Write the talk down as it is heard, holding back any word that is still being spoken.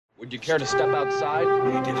Would you care to step outside?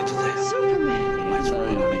 You did it today. Superman. I'm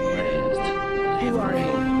sorry, honey. Who are you?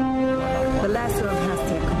 The lesser of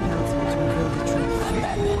Hashtag compels me to reveal the truth. I'm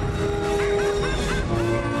Batman.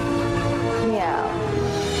 Meow.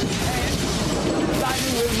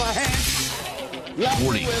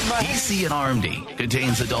 Warning, DC and RMD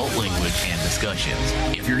contains adult language and discussions.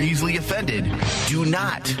 If you're easily offended, do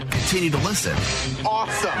not continue to listen.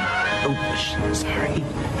 Awesome. Oh, sorry.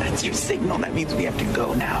 That's your signal. That means we have to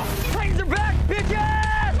go now. Titans are back,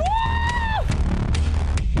 bitches!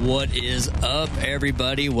 Woo! What is up,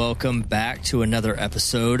 everybody? Welcome back to another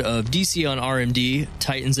episode of DC on RMD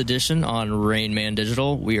Titans Edition on Rain Man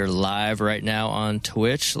Digital. We are live right now on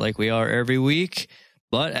Twitch like we are every week.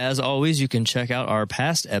 But as always, you can check out our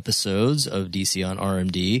past episodes of DC on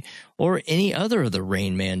RMD or any other of the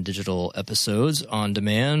Rain Man Digital episodes on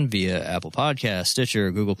demand via Apple Podcasts,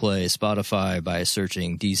 Stitcher, Google Play, Spotify by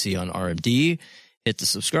searching DC on RMD. Hit the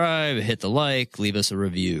subscribe, hit the like, leave us a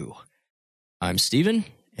review. I'm Steven,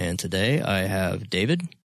 and today I have David.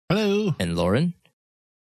 Hello. And Lauren.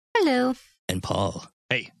 Hello. And Paul.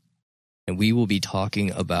 Hey. And we will be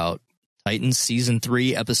talking about Titans Season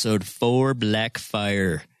 3, Episode 4,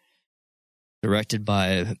 Blackfire. Directed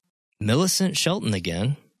by Millicent Shelton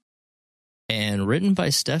again. And written by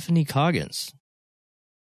Stephanie Coggins.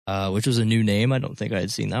 Which was a new name. I don't think I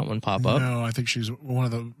had seen that one pop up. No, I think she's one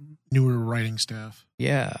of the newer writing staff.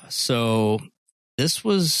 Yeah, so this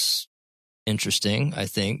was interesting, I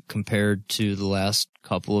think, compared to the last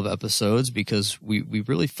couple of episodes, because we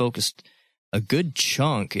really focused a good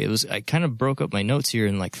chunk. I kind of broke up my notes here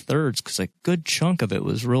in like thirds, because a good chunk of it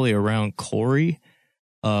was really around Corey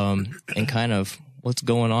and kind of what's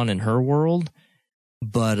going on in her world.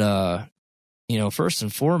 But, first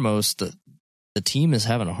and foremost, the team is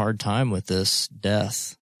having a hard time with this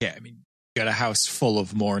death. Yeah, I mean, you got a house full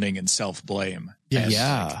of mourning and self-blame. Yes.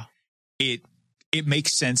 Yeah. It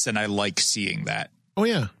makes sense, and I like seeing that. Oh,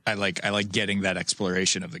 yeah. I like getting that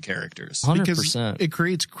exploration of the characters. 100%. Because it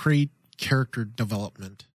creates great character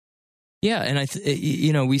development. Yeah,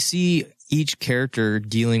 and we see each character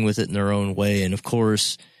dealing with it in their own way, and of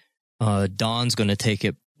course, Dawn's going to take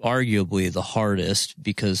it arguably the hardest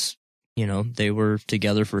because they were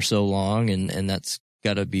together for so long, and that's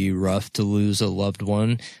got to be rough to lose a loved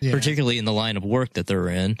one, particularly in the line of work that they're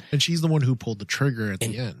in. And she's the one who pulled the trigger at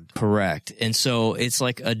the end. Correct, and so it's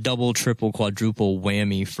like a double, triple, quadruple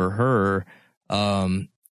whammy for her.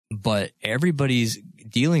 But everybody's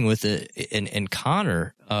dealing with it, and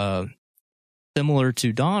Connor, similar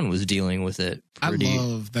to Dawn, was dealing with it. I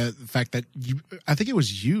love the fact that I think it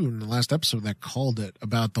was you in the last episode that called it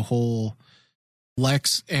about the whole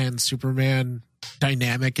Lex and Superman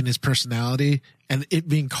dynamic and his personality, and it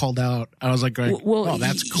being called out. I was like, "Oh,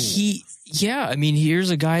 that's cool." Here's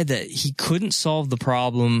a guy that he couldn't solve the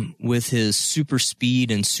problem with his super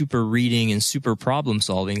speed and super reading and super problem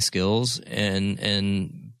solving skills,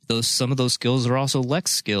 and some of those skills are also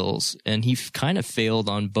Lex skills, and he kind of failed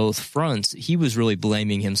on both fronts. He was really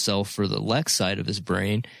blaming himself for the Lex side of his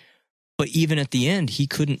brain, but even at the end, he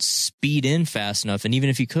couldn't speed in fast enough. And even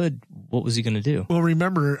if he could, what was he going to do? Well,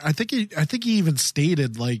 remember, I think he even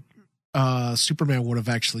stated like Superman would have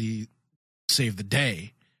actually saved the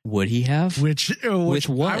day. Would he have? Which with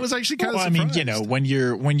what? I was actually kind of surprised. I mean, when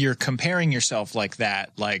you're comparing yourself like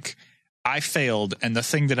that, like, I failed, and the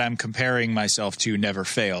thing that I'm comparing myself to never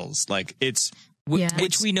fails. Like,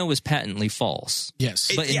 which we know is patently false.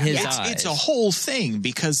 Yes, but in his eyes, it's a whole thing,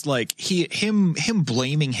 because like him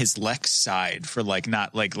blaming his Lex side for like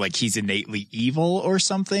not like he's innately evil or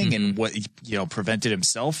something, and what prevented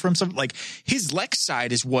himself from something. Like, his Lex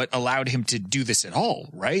side is what allowed him to do this at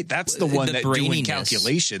all, right? That's the one that doing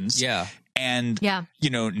calculations. Yeah. And,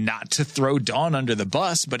 not to throw Dawn under the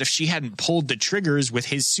bus, but if she hadn't pulled the triggers with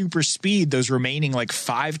his super speed, those remaining like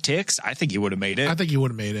 5 ticks, I think he would have made it. I think he would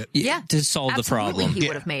have made it. Yeah. To solve the problem. He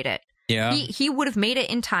would have made it. Yeah. He would have made it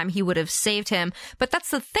in time. He would have saved him. But that's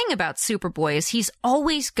the thing about Superboy, is he's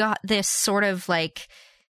always got this sort of like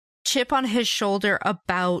chip on his shoulder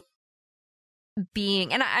about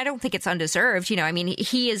being, and I don't think it's undeserved,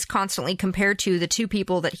 he is constantly compared to the two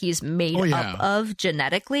people that he's made up of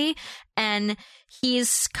genetically, and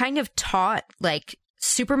he's kind of taught like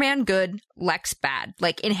Superman good, Lex bad,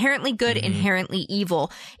 like inherently good, inherently evil,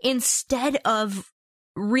 instead of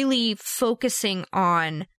really focusing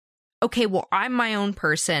on, okay, well, I'm my own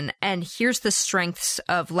person, and here's the strengths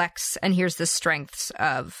of Lex, and here's the strengths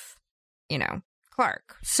of,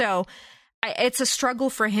 Clark. So it's a struggle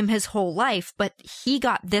for him his whole life, but he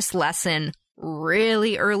got this lesson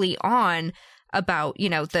really early on about,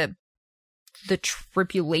 the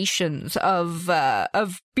tribulations of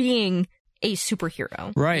being a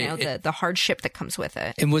superhero, right? You know, the hardship that comes with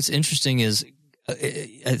it. And what's interesting is,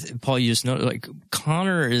 Paul, you just know, like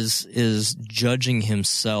Connor is judging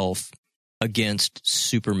himself against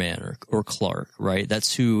Superman or Clark, right?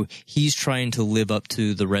 That's who he's trying to live up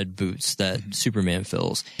to, the red boots that Superman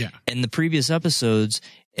fills. Yeah. And the previous episodes,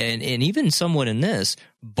 and even somewhat in this,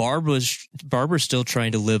 Barbara's still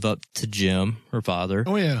trying to live up to Jim, her father.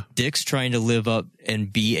 Oh yeah. Dick's trying to live up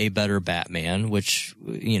and be a better Batman, which,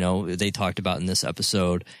 you know, they talked about in this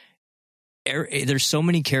episode. There's so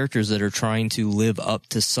many characters that are trying to live up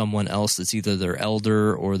to someone else that's either their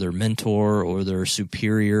elder or their mentor or their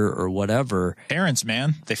superior or whatever. Parents,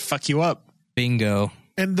 man, they fuck you up. Bingo.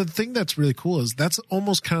 And the thing that's really cool is that's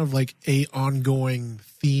almost kind of like a ongoing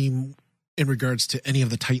theme in regards to any of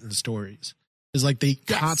the Titan stories. Is like they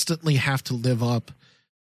constantly have to live up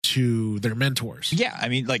to their mentors. Yeah, I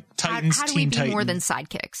mean, like Titans, how do we Teen be Titans. more than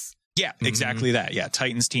sidekicks? Yeah, exactly that. Yeah,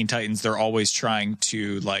 Titans, Teen Titans, they're always trying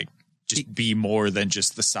to like just be more than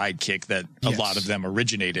just the sidekick that a lot of them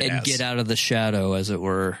originated and as. get out of the shadow, as it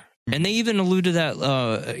were. And they even allude to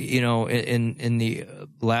that, you know, in the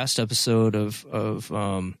last episode of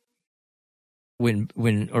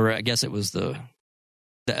when, or I guess it was the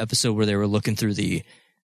episode where they were looking through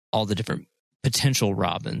all the different potential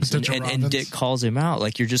Robins, and Dick calls him out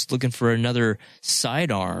like, you're just looking for another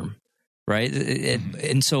sidearm. Right.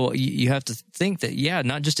 And so you have to think that, yeah,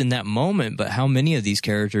 not just in that moment, but how many of these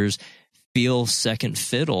characters feel second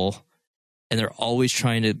fiddle and they're always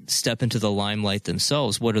trying to step into the limelight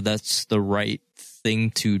themselves, whether that's the right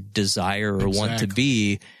thing to desire or want to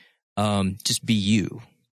be, just be you.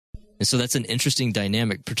 And so that's an interesting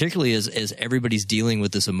dynamic, particularly as everybody's dealing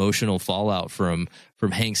with this emotional fallout from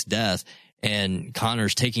Hank's death, and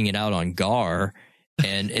Connor's taking it out on Gar.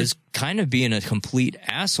 And is kind of being a complete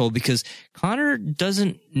asshole because Connor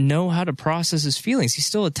doesn't know how to process his feelings. He's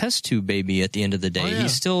still a test tube baby at the end of the day. Oh,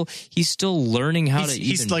 yeah. He's still learning how to.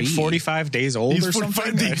 He's like 45 days old or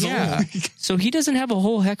something. Yeah. So he doesn't have a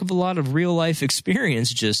whole heck of a lot of real life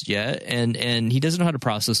experience just yet, and he doesn't know how to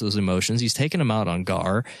process those emotions. He's taking them out on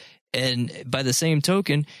Gar, and by the same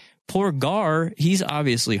token, poor Gar, he's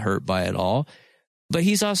obviously hurt by it all, but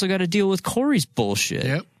he's also got to deal with Corey's bullshit.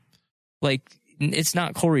 Yep. Like. It's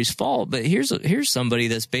not Corey's fault, but here's somebody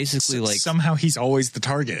that's basically like somehow he's always the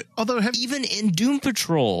target. Although even in Doom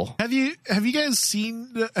Patrol, have you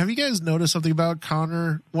guys noticed something about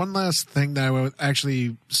Connor? One last thing that I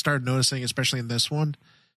actually started noticing, especially in this one,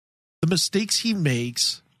 the mistakes he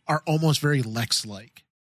makes are almost very Lex-like.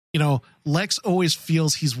 You know, Lex always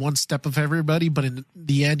feels he's one step of everybody, but in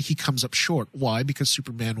the end, he comes up short. Why? Because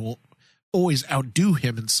Superman will always outdo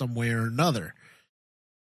him in some way or another.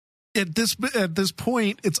 At this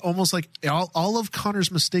point, it's almost like all of Connor's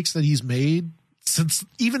mistakes that he's made since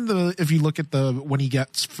if you look at when he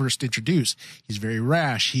gets first introduced, he's very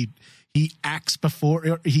rash. He acts before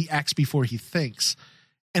he thinks,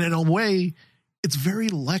 and in a way, it's very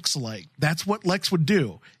Lex-like. That's what Lex would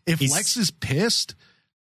do. If Lex is pissed,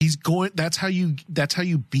 he's going. That's how you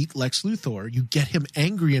beat Lex Luthor. You get him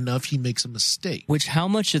angry enough, he makes a mistake. Which, how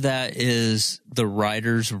much of that is the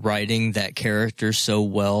writers writing that character so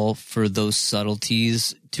well for those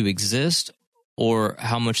subtleties to exist, or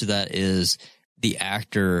how much of that is the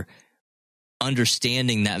actor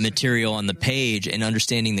understanding that material on the page and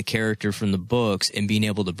understanding the character from the books and being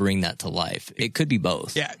able to bring that to life? It could be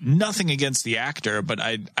both. Yeah, nothing against the actor, but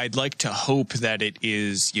I'd like to hope that it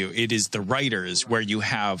is the writers, where you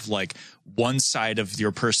have like one side of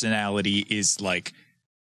your personality is like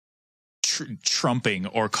trumping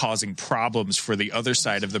or causing problems for the other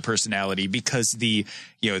side of the personality, because the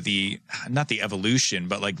not the evolution,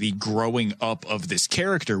 but like the growing up of this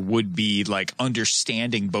character would be like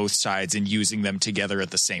understanding both sides and using them together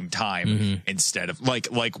at the same time, instead of like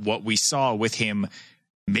what we saw with him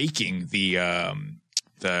making the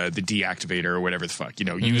deactivator or whatever the fuck,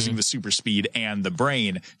 using the super speed and the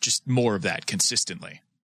brain, just more of that consistently.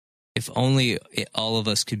 If only all of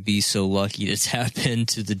us could be so lucky to tap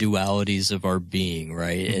into the dualities of our being,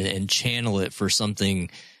 right? And channel it for something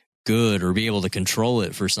good, or be able to control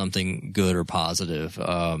it for something good or positive.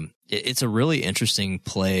 It's a really interesting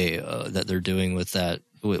play that they're doing with that,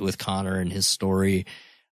 with Connor and his story.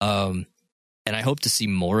 And I hope to see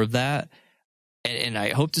more of that. And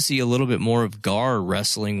I hope to see a little bit more of Gar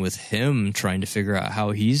wrestling with him, trying to figure out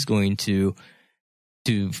how he's going to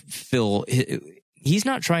fill. He's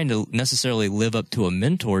not trying to necessarily live up to a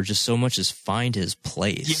mentor, just so much as find his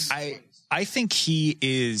place. Yeah, I think he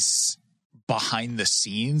is behind the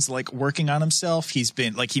scenes, like working on himself. He's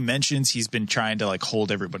been, like he mentions, he's been trying to like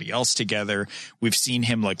hold everybody else together. We've seen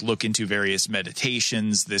him like look into various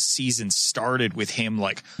meditations. This season started with him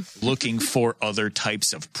like looking for other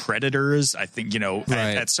types of predators. I think, you know,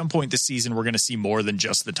 at some point this season, we're going to see more than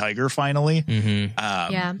just the tiger finally.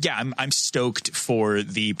 I'm stoked for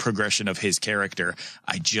the progression of his character.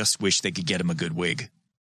 I just wish they could get him a good wig.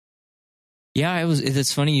 Yeah,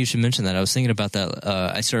 it's funny you should mention that. I was thinking about that.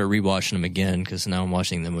 I started rewatching them again because now I'm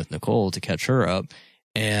watching them with Nicole to catch her up.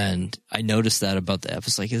 And I noticed that about the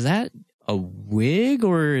episode. Like, is that a wig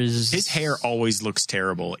or is... His hair always looks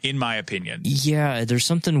terrible, in my opinion. Yeah, there's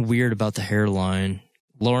something weird about the hairline.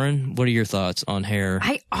 Lauren, what are your thoughts on hair?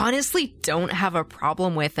 I honestly don't have a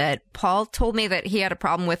problem with it. Paul told me that he had a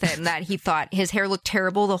problem with it and that he thought his hair looked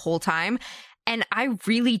terrible the whole time. And I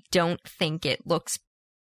really don't think it looks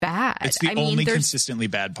bad. It's the only consistently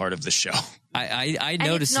bad part of the show. I and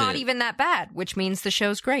noticed it's not even that bad, which means the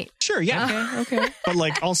show's great. Sure, yeah. Okay. But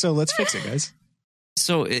like, also, let's fix it, guys.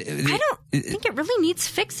 So I don't think it really needs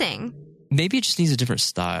fixing. Maybe it just needs a different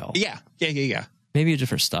style. Yeah. Maybe a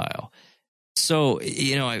different style. So,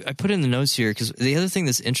 you know, I put in the notes here because the other thing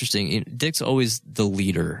that's interesting, Dick's always the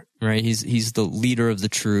leader, right? He's the leader of the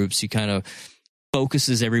troops. He kind of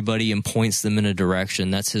focuses everybody and points them in a direction.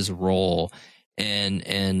 That's his role.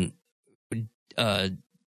 And Dawn,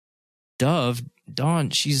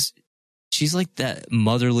 she's like that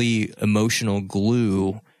motherly emotional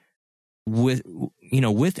glue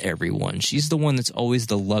with everyone. She's the one that's always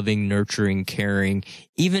the loving, nurturing, caring.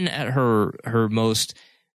 Even at her most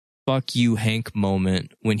fuck you Hank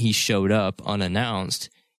moment when he showed up unannounced,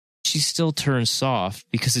 she still turns soft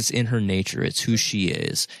because it's in her nature. It's who she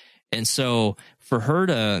is. And so for her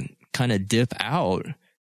to kind of dip out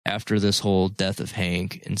after this whole death of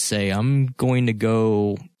Hank and say, I'm going to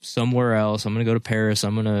go somewhere else. I'm going to go to Paris.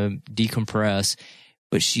 I'm going to decompress.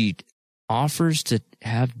 But she offers to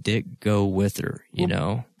have Dick go with her, you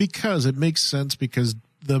know? Because it makes sense, because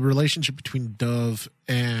the relationship between Dove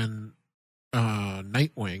and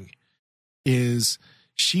Nightwing is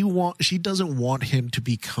she doesn't want him to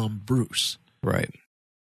become Bruce. Right.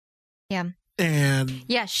 Yeah. And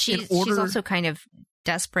yeah, she's also kind of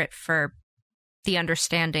desperate for the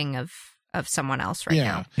understanding of someone else right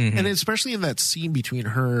now. Mm-hmm. And especially in that scene between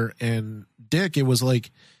her and Dick, it was like,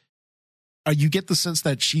 you get the sense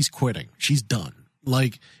that she's quitting. She's done.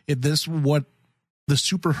 Like, what the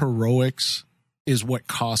super heroics is what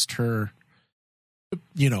cost her,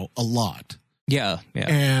 a lot. Yeah.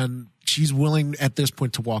 And she's willing at this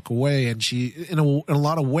point to walk away. And she, in a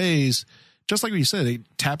lot of ways, just like what you said, it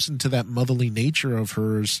taps into that motherly nature of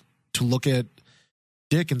hers to look at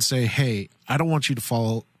Dick and say, hey, I don't want you to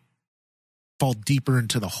fall deeper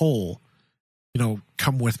into the hole.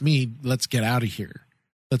 Come with me. Let's get out of here.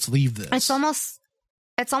 Let's leave this. It's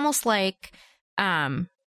almost like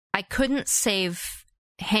I couldn't save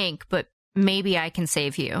Hank, but maybe I can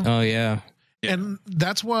save you. Oh, yeah. And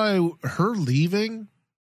that's why her leaving,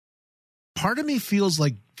 part of me feels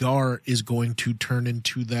like Gar is going to turn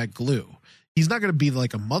into that glue. He's not going to be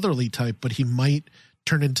like a motherly type, but he might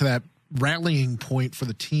turn into that rallying point for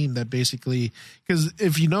the team that basically, because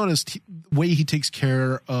if you notice the way he takes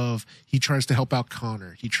care of, he tries to help out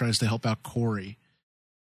Connor. He tries to help out Corey.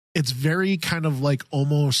 It's very kind of like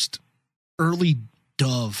almost early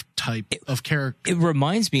Dove type of character. It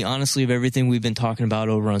reminds me, honestly, of everything we've been talking about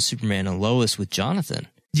over on Superman and Lois with Jonathan.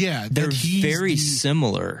 Yeah. They're very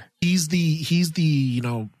similar. He's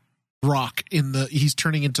the rock he's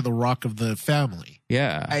turning into the rock of the family.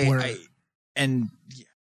 Yeah.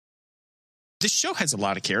 This show has a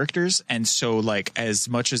lot of characters, and so like as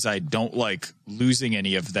much as I don't like losing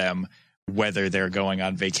any of them, whether they're going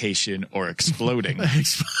on vacation or exploding,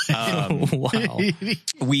 wow.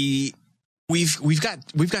 We've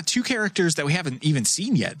got two characters that we haven't even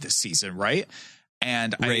seen yet this season, right?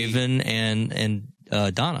 And Raven and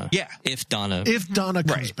Donna. Yeah. If Donna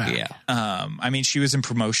comes back. Yeah. I mean, she was in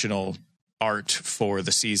promotional art for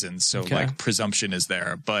the season, so like presumption is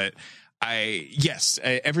there. But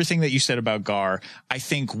everything that you said about Gar, I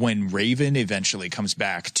think when Raven eventually comes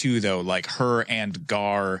back too, though, like her and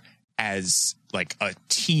Gar as like a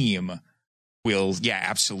team will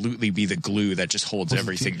absolutely be the glue that just holds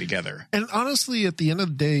everything together. And honestly, at the end of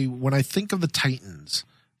the day, when I think of the Titans,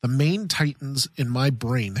 the main Titans in my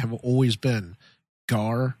brain have always been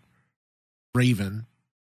Gar, Raven,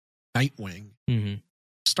 Nightwing,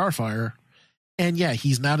 Starfire, and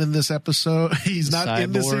he's not in this episode. He's not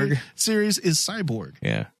in this series. Is Cyborg?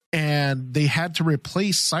 Yeah, and they had to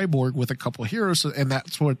replace Cyborg with a couple of heroes, and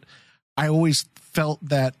that's what I always felt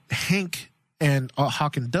that Hank and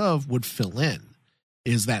Hawk and Dove would fill in.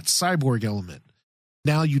 is that cyborg element.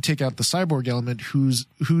 Now you take out the cyborg element. Who's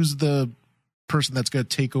the person that's going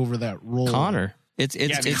to take over that role? Connor. It's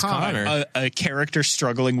Connor. A character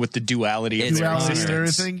struggling with the duality of their existence. And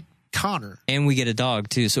everything. Connor. And we get a dog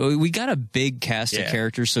too. So we got a big cast of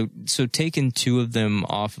characters. So taking 2 of them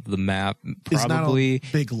off of the map probably is not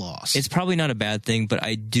a big loss. It's probably not a bad thing, but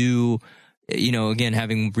I do, again,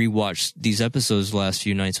 having rewatched these episodes the last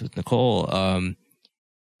few nights with Nicole,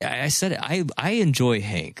 I said it, I enjoy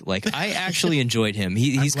Hank. Like, I actually enjoyed him.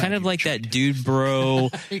 He's kind of like that dude bro.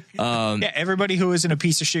 Everybody who isn't a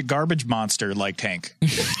piece of shit garbage monster liked Hank.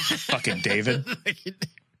 Fucking David.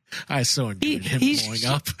 I so enjoyed him blowing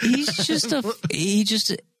up.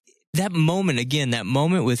 That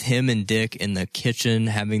moment with him and Dick in the kitchen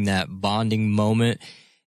having that bonding moment.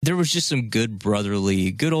 There was just some good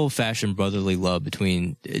old fashioned brotherly love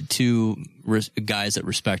between 2 guys that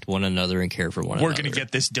respect one another and care for one another. We're going to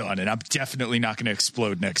get this done, and I'm definitely not going to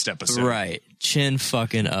explode next episode. Right. Chin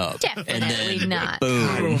fucking up. Definitely and then, not.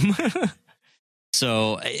 Boom.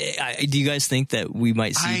 So, do you guys think that we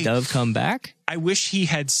might see Dove come back? I wish he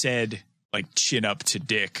had said, like, chin up to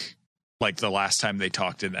Dick, like the last time they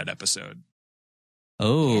talked in that episode.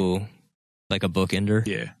 Oh, like a bookender?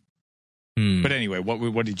 Yeah. But anyway,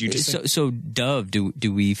 what did you just say? So Dove, do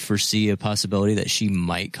we foresee a possibility that she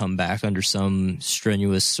might come back under some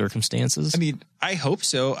strenuous circumstances? I mean, I hope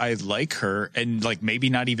so. I like her, and like maybe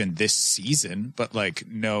not even this season, but like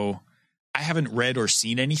no, I haven't read or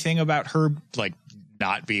seen anything about her like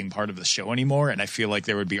not being part of the show anymore, and I feel like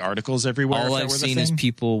there would be articles everywhere. All I've seen is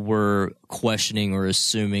people were questioning or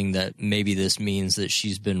assuming that maybe this means that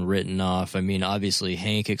she's been written off. I mean, obviously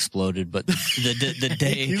Hank exploded, but the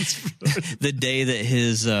day that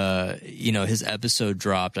his episode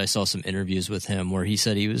dropped, I saw some interviews with him where he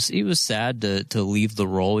said he was sad to leave the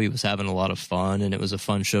role. He was having a lot of fun, and it was a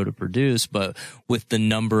fun show to produce. But with the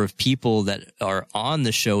number of people that are on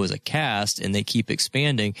the show as a cast, and they keep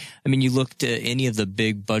expanding. I mean, you look to any of the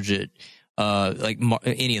big budget,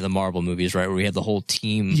 any of the Marvel movies, right, where we had the whole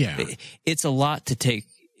team. Yeah. It's a lot to take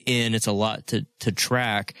in. It's a lot to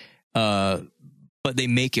track. But they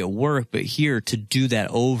make it work. But here, to do that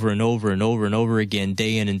over and over and over and over again,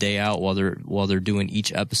 day in and day out, while they're doing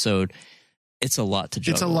each episode, it's a lot to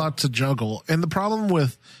juggle. It's a lot to juggle. And the problem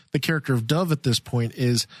with the character of Dove at this point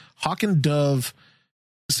is Hawk and Dove,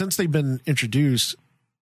 since they've been introduced,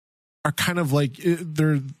 are kind of like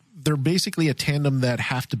they're basically a tandem that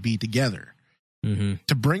have to be together. Mm-hmm.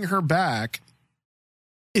 To bring her back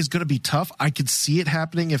is going to be tough. I could see it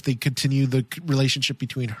happening if they continue the relationship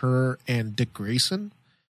between her and Dick Grayson,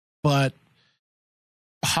 but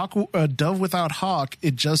Dove without Hawk,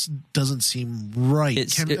 it just doesn't seem right.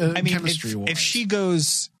 Chemistry-wise. If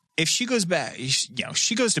she goes back,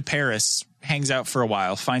 she goes to Paris, hangs out for a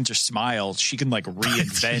while, finds her smile, she can like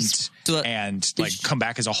reinvent and like come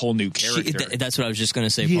back as a whole new character. That's what I was just going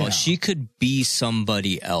to say, Paul. She could be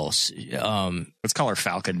somebody else. Let's call her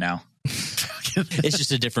Falcon now. It's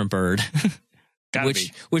just a different bird.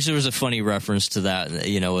 Which there was a funny reference to that,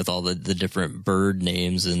 with all the different bird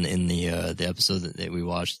names in the episode that we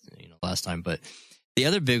watched last time. But the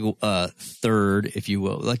other big third, if you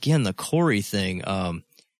will, like again, the Corey thing.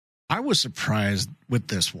 I was surprised with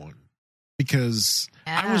this one because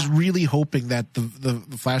I was really hoping that the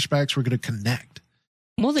flashbacks were going to connect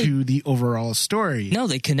to the overall story. No,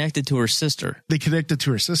 they connected to her sister.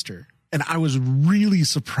 And I was really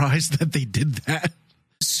surprised that they did that.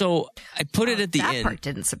 So I put it at the end. That part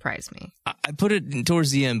didn't surprise me. I put it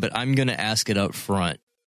towards the end, but I'm going to ask it up front.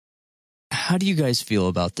 How do you guys feel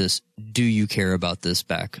about this? Do you care about this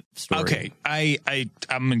back story? Okay,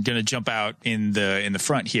 I'm going to jump out in the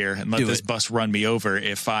front here and let this bus run me over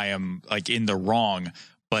if I am like in the wrong.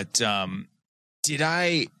 But did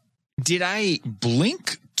I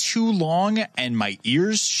blink too long and my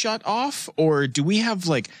ears shut off, or do we have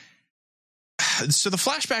like? So the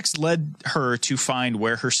flashbacks led her to find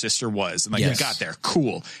where her sister was, and like they got there,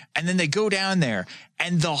 cool. And then they go down there,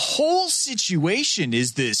 and the whole situation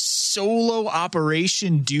is this solo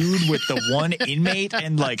operation dude with the one inmate,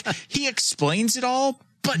 and like he explains it all,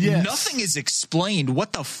 but nothing is explained.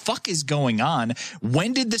 What the fuck is going on?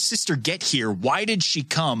 When did the sister get here? Why did she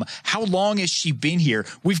come? How long has she been here?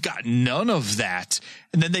 We've got none of that.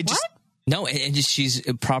 And then they just. No, and she's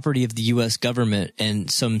a property of the U.S. government and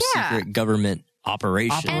some secret government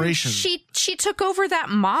operation. And she took over that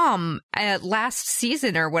mom last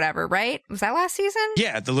season or whatever, right? Was that last season?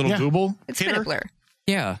 Yeah, the little Gooble. It's been a blur.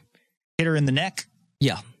 Yeah. Hit her in the neck.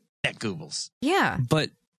 Yeah. Neck Goobles. Yeah.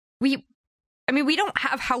 But we don't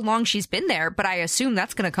have how long she's been there, but I assume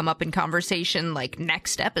that's going to come up in conversation like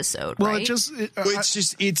next episode, well, right?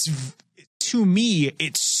 it's to me,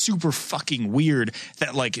 it's super fucking weird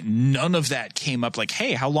that like none of that came up. Like,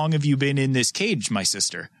 hey, how long have you been in this cage, my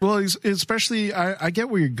sister? Well, especially I get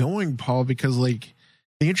where you're going, Paul, because like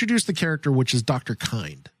they introduced the character, which is Dr.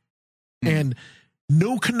 Kind, and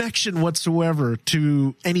no connection whatsoever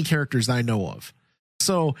to any characters I know of.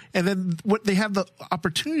 So, and then what they have the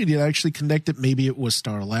opportunity to actually connect it. Maybe it was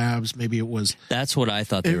Star Labs. Maybe it was. That's what I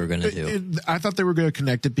thought they were going to do. I thought they were going to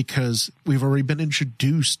connect it because we've already been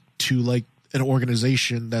introduced to like an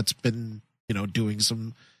organization that's been, doing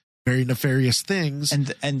some very nefarious things.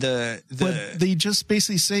 But they just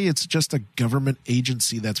basically say it's just a government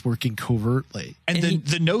agency that's working covertly. And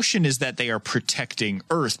the notion is that they are protecting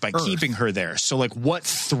Earth by keeping her there. So like what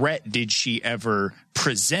threat did she ever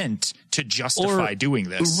present to justify doing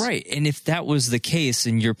this? Right. And if that was the case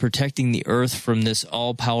and you're protecting the Earth from this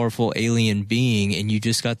all-powerful alien being and you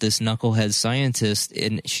just got this knucklehead scientist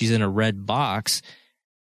and she's in a red box,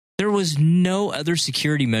 there was no other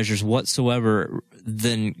security measures whatsoever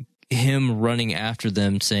than him running after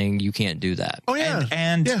them saying you can't do that. Oh yeah.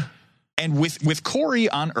 And with Corey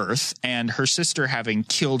on Earth and her sister having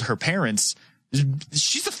killed her parents,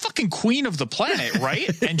 she's the fucking queen of the planet, right?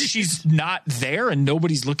 And she's not there and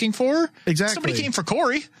nobody's looking for her. Exactly. Somebody came for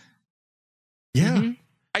Corey. Yeah.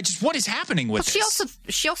 Mm-hmm. What is happening with this?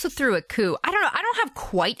 She also threw a coup. I don't know. I don't have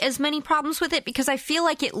quite as many problems with it because I feel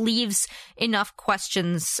like it leaves enough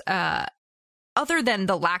questions, other than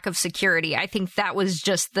the lack of security. I think that was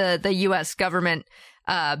just the U.S. government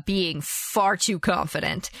being far too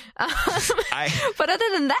confident. But other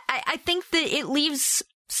than that, I think that it leaves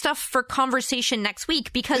stuff for conversation next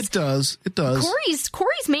week because it does.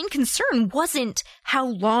 Corey's main concern wasn't how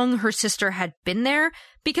long her sister had been there,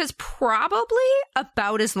 because probably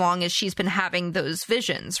about as long as she's been having those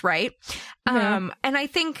visions, right? Yeah. And I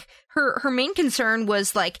think her main concern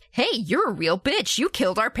was like, hey, you're a real bitch. You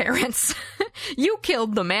killed our parents. You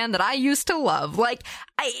killed the man that I used to love. Like,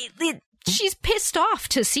 she's pissed off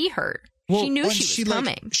to see her. Well, she knew she was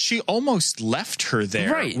coming. She almost left her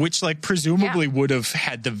there, right? Which, like, presumably would have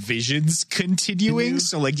had the visions continuing.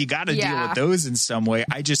 So, like, you got to deal with those in some way.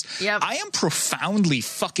 I am profoundly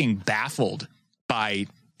fucking baffled by,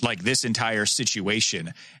 like, this entire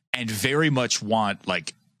situation and very much want,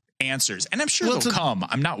 like, answers. And I'm sure they'll come.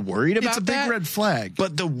 I'm not worried about that. It's a big red flag.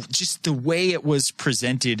 But the way it was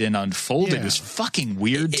presented and unfolded was fucking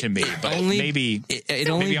weird to me. But maybe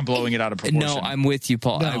I'm blowing it out of proportion. No, I'm with you,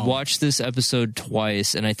 Paul. No. I watched this episode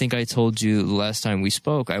twice, and I think I told you the last time we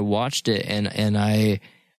spoke. I watched it, and I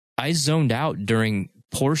zoned out during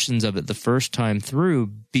portions of it the first time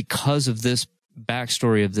through because of this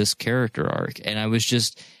backstory of this character arc. And I was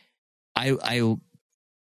just, I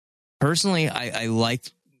personally, I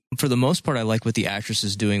liked, for the most part, I like what the actress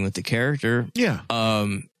is doing with the character. Yeah.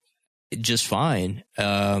 Just fine.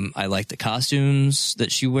 I like the costumes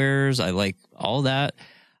that she wears. I like all that.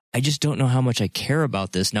 I just don't know how much I care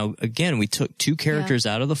about this. Now, again, we took two characters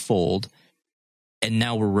out of the fold, and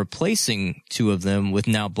now we're replacing two of them with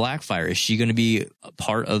now Blackfire. Is she going to be a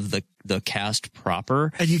part of the cast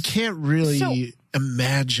proper? And you can't really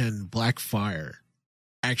imagine Blackfire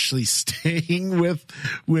actually staying with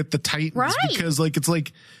the Titans, right? Because like it's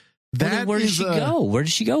like that. Where does she go? Where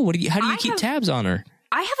does she go? How do you keep tabs on her?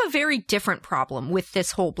 I have a very different problem with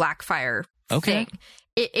this whole Blackfire thing.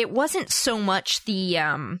 It wasn't so much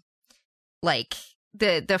the like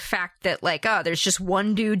the fact that like, oh, there's just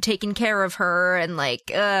one dude taking care of her and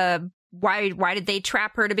like why did they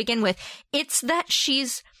trap her to begin with? It's that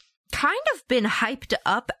she's kind of been hyped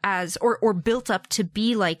up as or built up to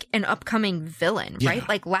be like an upcoming villain, right?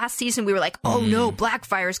 Like last season we were like, oh no,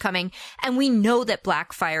 Blackfire's coming, and we know that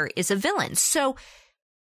Blackfire is a villain. So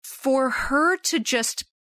for her to just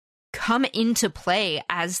come into play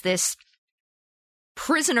as this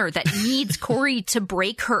prisoner that needs Corey to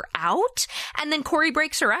break her out, and then Corey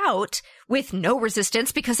breaks her out with no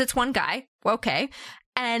resistance because it's one guy, okay,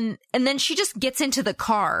 and then she just gets into the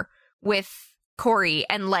car with Corey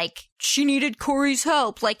and like she needed Corey's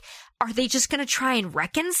help. Like, are they just gonna try and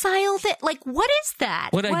reconcile that? Like, what is that?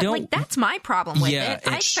 That's my problem with it.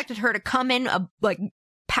 I expected her to come in like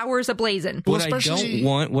powers ablazing.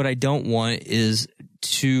 What I don't want is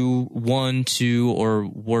 1, 2, or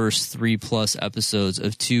worse 3+ episodes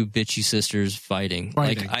of two bitchy sisters fighting.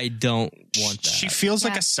 Like, I don't want that. She feels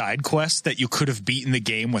like a side quest that you could have beaten the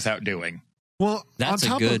game without doing. Well, that's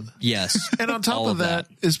a good yes. And on top of that,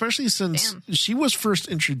 especially since she was first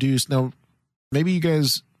introduced, now maybe you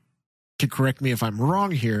guys could correct me if I'm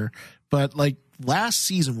wrong here, but like last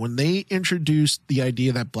season when they introduced the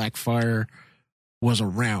idea that Blackfire was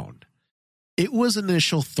around, it was an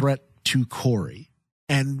initial threat to Corey.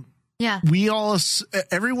 And Yeah.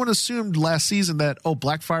 Everyone assumed last season that,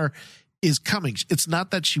 Blackfire is coming. It's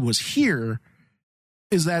not that she was here,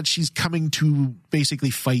 is that she's coming to basically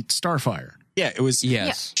fight Starfire. Yeah, it was.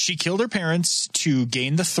 Yes. She killed her parents to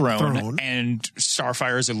gain the throne. And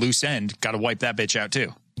Starfire is a loose end. Got to wipe that bitch out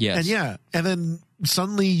too. Yes. And then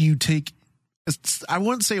suddenly you take, I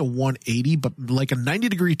wouldn't say a 180, but like a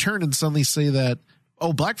 90-degree turn, and suddenly say that,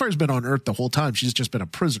 Blackfire's been on Earth the whole time. She's just been a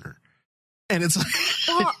prisoner. And it's like,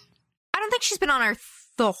 well, I don't think she's been on Earth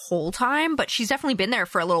the whole time, but she's definitely been there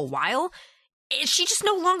for a little while. She just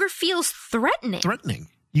no longer feels threatening.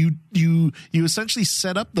 You essentially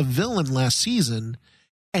set up the villain last season,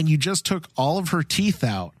 and you just took all of her teeth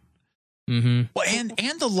out. Mm-hmm. Well,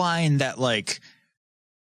 and the line that like,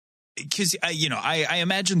 because I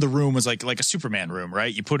imagine the room was like a Superman room,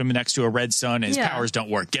 right? You put him next to a red sun, and his powers don't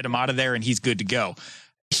work. Get him out of there, and he's good to go.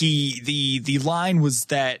 The line was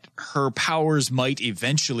that her powers might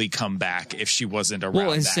eventually come back if she wasn't around.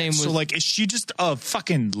 Well, and so like, is she just a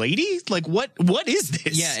fucking lady? Like, what is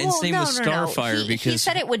this? Yeah, and same with Starfire, because he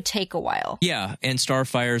said it would take a while. Yeah, and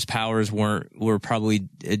Starfire's powers were probably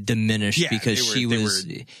diminished because she was.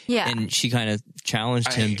 And she kind of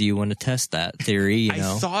challenged him. Do you want to test that theory? I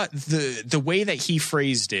thought the way that he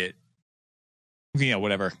phrased it. Yeah,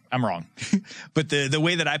 whatever. I'm wrong. But the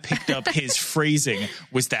way that I picked up his phrasing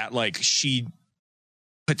was that like she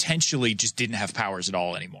potentially just didn't have powers at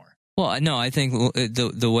all anymore. Well, no, I think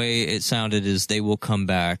the way it sounded is they will come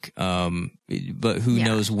back, but who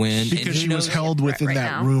knows when? Because she was held within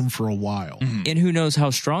that room for a while. Mm-hmm. And who knows how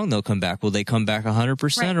strong they'll come back? Will they come back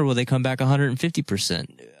 100% or will they come back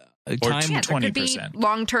 150%? Or 20%. Could be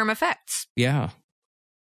long-term effects. Yeah.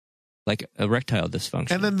 Like erectile dysfunction.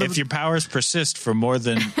 And then if your powers persist for more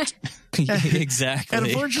than exactly, and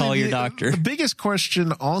unfortunately, call your doctor. The biggest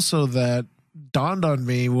question also that dawned on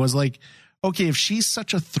me was like, okay, if she's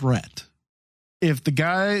such a threat, if the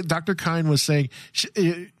guy Dr. Kyne was saying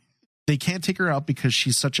they can't take her out because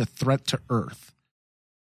she's such a threat to Earth,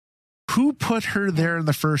 who put her there in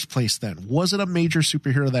the first place? Then was it a major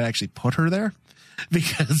superhero that actually put her there?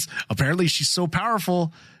 Because apparently she's so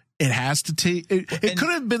powerful. It has to take. It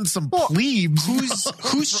could have been some plebes.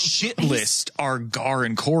 Whose shit list are Gar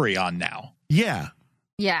and Corey on now? Yeah,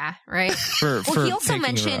 right. He also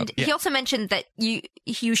mentioned that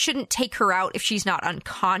you shouldn't take her out if she's not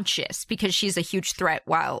unconscious because she's a huge threat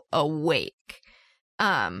while awake.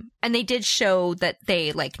 And they did show that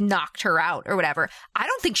they like knocked her out or whatever. I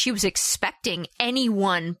don't think she was expecting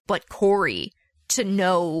anyone but Corey to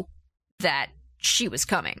know that she was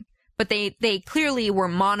coming. But they clearly were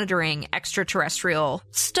monitoring extraterrestrial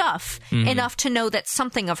stuff enough to know that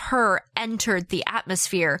something of her entered the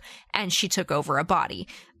atmosphere and she took over a body.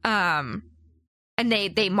 And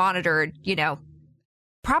they monitored,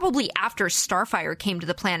 probably after Starfire came to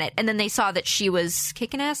the planet. And then they saw that she was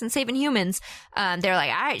kicking ass and saving humans. They're like,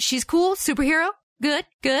 all right, she's cool, superhero. Good.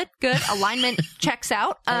 Alignment checks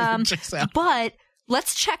out. But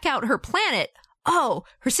let's check out her planet. Oh,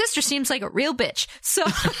 her sister seems like a real bitch. So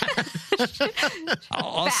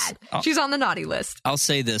bad. She's on the naughty list. I'll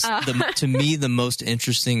say this. To me, the most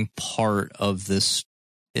interesting part of this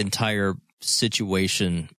entire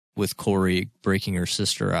situation with Corey breaking her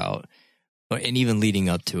sister out, and even leading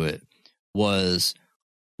up to it, was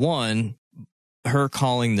one, her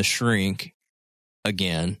calling the shrink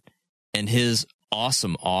again, and his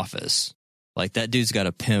awesome office. Like, that dude's got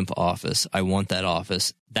a pimp office. I want that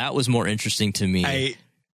office. That was more interesting to me.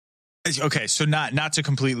 Okay, so not to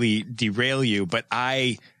completely derail you, but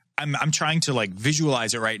I'm trying to like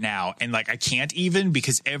visualize it right now, and like I can't even,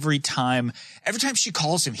 because every time she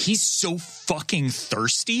calls him, he's so fucking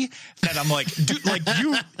thirsty that I'm like, dude, like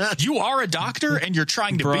you are a doctor and you're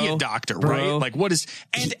trying to be a doctor, right? Like, what is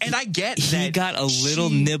and I get that he got a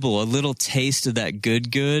little nibble, a little taste of that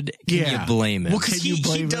good. Can you blame him? Well, because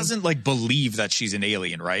he doesn't like believe that she's an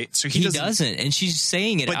alien, right? So he doesn't, and she's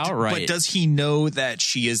saying it outright. But does he know that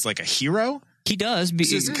she is like a hero? He does,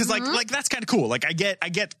 because like that's kind of cool. Like I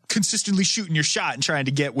get consistently shooting your shot and trying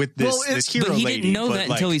to get with this hero but he lady. Didn't know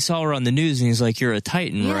that until he saw her on the news, and he's like, "You're a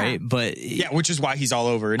Titan, right?" But which is why he's all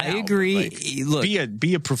over it now. I agree. Like, look,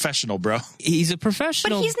 be a professional, bro. He's a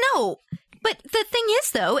professional. But the thing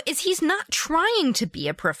is, though, is he's not trying to be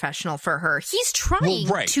a professional for her. He's trying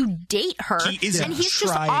to date her, and he's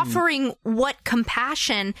just offering what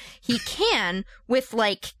compassion he can with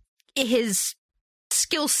like his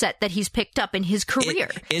skill set that he's picked up in his career.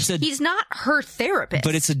 He's not her therapist.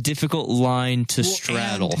 But it's a difficult line to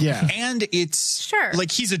straddle. And it's like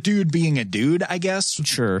he's a dude being a dude, I guess.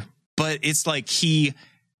 Sure. But it's like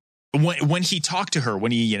when he talked to her,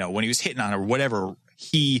 when he was hitting on her, whatever,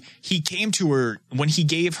 he came to her when he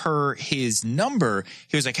gave her his number.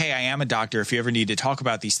 He was like, "Hey, I am a doctor. If you ever need to talk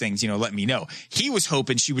about these things, let me know." He was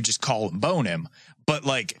hoping she would just call and bone him, but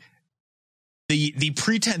like the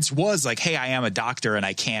pretense was like, "Hey, I am a doctor and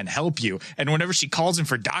I can help you." And whenever she calls him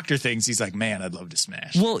for doctor things, he's like, "Man, I'd love to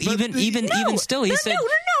smash." Well, even still, he said,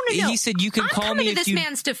 no. He said, "You can call me to if this you."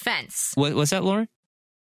 man's defense. What's that, Lauren?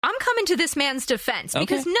 I'm coming to this man's defense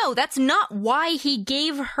because Okay. no, that's not why he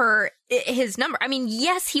gave her his number. I mean,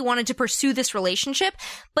 yes, he wanted to pursue this relationship,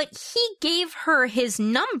 but he gave her his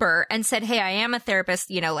number and said, "Hey, I am a therapist.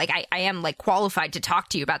 I am like qualified to talk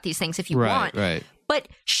to you about these things if you want." Right. But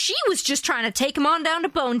she was just trying to take him on down to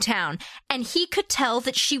Bone Town, and he could tell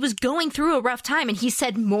that she was going through a rough time. And he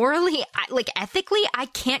said, morally, ethically, I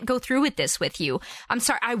can't go through with this with you. I'm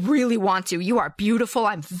sorry. I really want to. You are beautiful.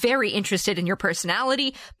 I'm very interested in your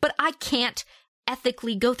personality, but I can't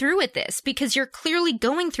ethically go through with this because you're clearly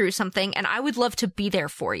going through something, and I would love to be there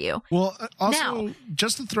for you. Well, also, Now,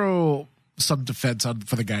 just to throw some defense on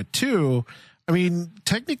for the guy too, I mean,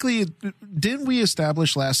 technically, didn't we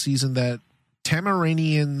establish last season that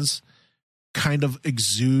Tamaranians kind of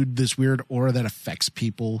exude this weird aura that affects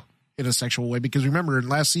people in a sexual way? Because remember, in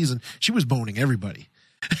last season, she was boning everybody.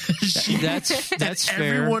 That's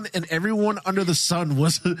fair. Everyone under the sun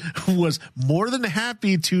was more than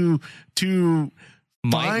happy to find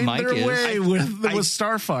Mike their is. way with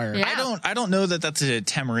Starfire. Yeah. I don't know that that's a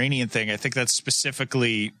Tamaranian thing. I think that's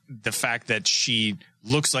specifically the fact that she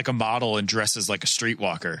looks like a model and dresses like a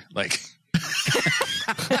streetwalker. Like,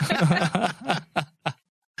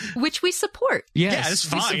 which we support. Yes, yeah,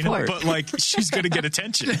 it's we fine, support. but like she's gonna get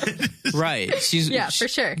attention. Right. For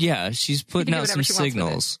sure. Yeah, she's putting do out some whatever she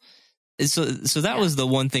wants with signals. So that was the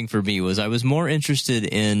one thing for me was I was more interested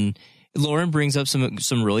in. Lauren brings up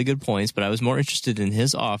some really good points, but I was more interested in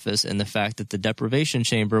his office and the fact that the deprivation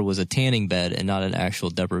chamber was a tanning bed and not an actual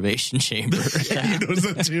deprivation chamber.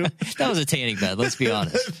 That was a tanning bed. Let's be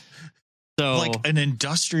honest. So, like an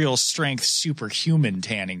industrial strength superhuman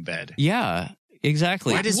tanning bed. Yeah,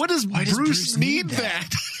 exactly. Why does Bruce need that?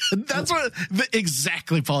 That's what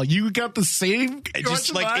exactly, Paul. You got the same Just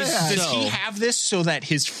question like, I had. does he have this so that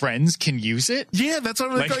his friends can use it? Yeah, that's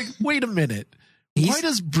what I'm like. Wait a minute. Why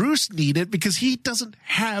does Bruce need it? Because he doesn't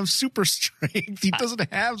have super strength. He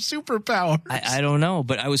doesn't have superpowers. I don't know,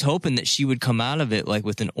 but I was hoping that she would come out of it like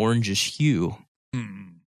with an orangish hue.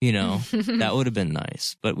 That would have been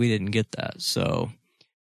nice, but we didn't get that. So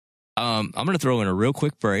I'm going to throw in a real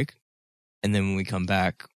quick break. And then when we come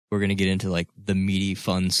back, we're going to get into like the meaty,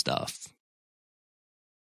 fun stuff.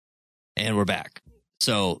 And we're back.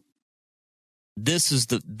 So this is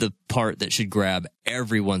the part that should grab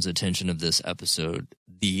everyone's attention of this episode.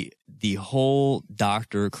 The whole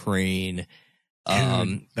Dr. Crane.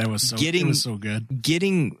 That was so good.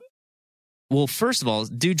 Well, first of all,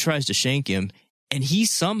 dude tries to shank him, and he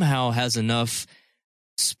somehow has enough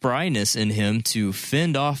spryness in him to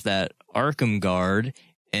fend off that Arkham guard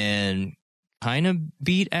and kind of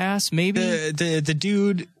beat ass, maybe? The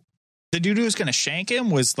dude who was going to shank him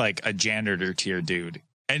was like a janitor tier dude.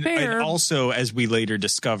 And also, as we later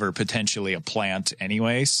discover, potentially a plant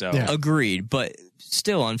anyway. So Agreed. But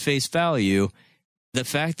still, on face value, the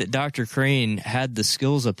fact that Dr. Crane had the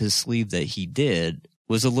skills up his sleeve that he did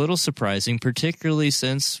was a little surprising, particularly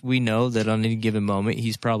since we know that on any given moment,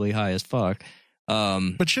 he's probably high as fuck.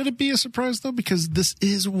 But should it be a surprise, though? Because this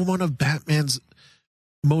is one of Batman's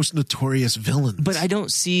most notorious villains. But I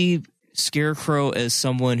don't see Scarecrow as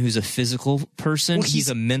someone who's a physical person. Well, he's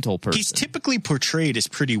a mental person. He's typically portrayed as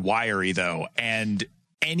pretty wiry, though, and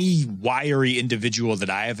any wiry individual that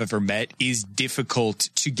I have ever met is difficult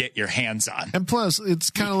to get your hands on. And plus, it's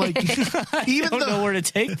kind of like I don't know where to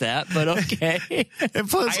take that, but okay. And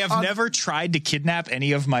plus, I have never tried to kidnap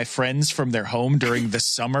any of my friends from their home during the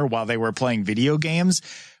summer while they were playing video games,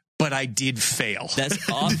 but I did fail.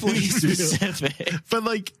 That's awfully specific. But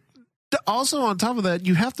like, also on top of that,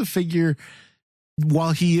 you have to figure,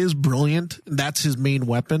 while he is brilliant, that's his main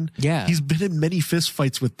weapon. Yeah, he's been in many fist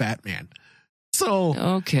fights with Batman,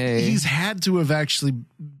 so he's had to have actually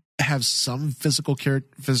have some physical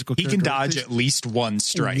He can dodge at least one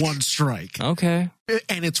strike. Okay,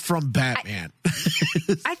 and it's from Batman.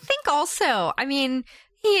 I think also, I mean,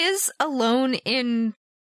 he is alone in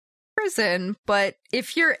prison, but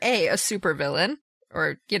if you're a supervillain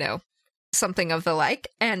or, something of the like,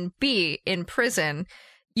 and B, in prison,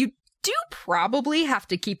 you do probably have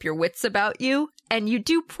to keep your wits about you, and you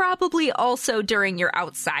do probably also, during your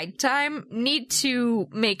outside time, need to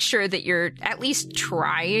make sure that you're at least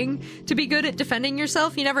trying to be good at defending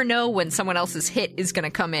yourself. You never know when someone else's hit is going to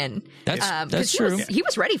come in. That's true. He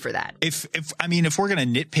was ready for that. If we're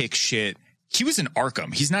going to nitpick shit, he was in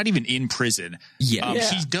Arkham. He's not even in prison. Yeah.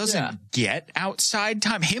 He doesn't get outside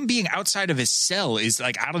time. Him being outside of his cell is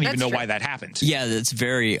like, I don't even know why that happened. Yeah, that's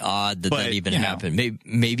very odd that even you know. happened.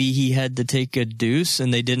 Maybe he had to take a deuce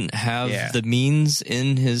and they didn't have the means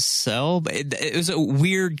in his cell. But it was a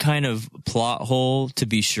weird kind of plot hole, to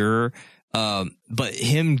be sure. But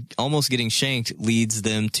him almost getting shanked leads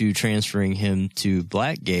them to transferring him to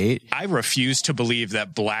Blackgate. I refuse to believe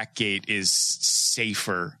that Blackgate is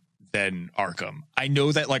safer than Arkham. I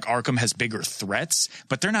know that like Arkham has bigger threats,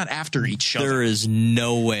 but they're not after each other. There is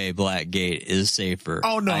no way Blackgate is safer.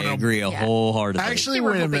 Oh, no, I no. agree wholeheartedly. Actually, They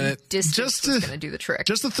were wait a hoping minute. distance was going to do the trick.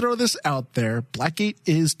 Just to throw this out there, Blackgate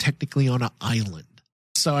is technically on an island.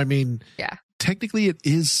 So, I mean, yeah. Technically it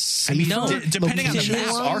is safer. no, depending on the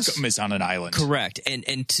map, location-wise. Arkham is on an island. Correct.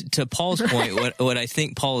 And to Paul's point, what I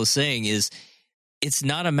think Paul is saying is it's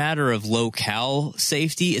not a matter of locale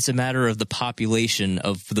safety. It's a matter of the population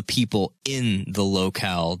of the people in the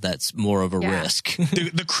locale that's more of a risk.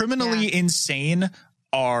 The criminally insane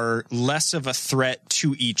are less of a threat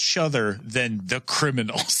to each other than the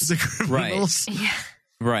criminals. The criminals. Yeah.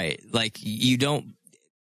 Right. Like you don't.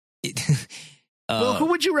 Well, who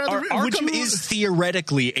would you rather? Arkham is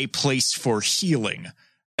theoretically a place for healing,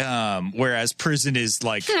 whereas prison is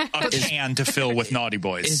like a can to fill with naughty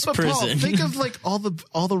boys. It's But prison. Paul, think of like all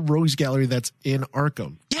the rogues gallery that's in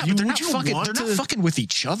Arkham. Yeah, but they're not fucking with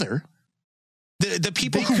each other. The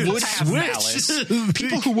people who would have malice,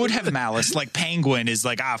 people who would have malice, like Penguin is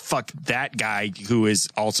like, fuck that guy who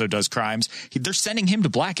also does crimes. They're sending him to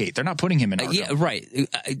Blackgate. They're not putting him in Arkham. Yeah, right.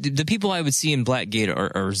 The people I would see in Blackgate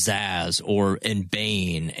are Zaz and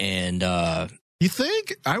Bane and You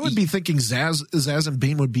think? I would be thinking Zaz and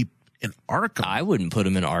Bane would be in Arkham. I wouldn't put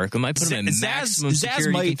him in Arkham. I put him in maximum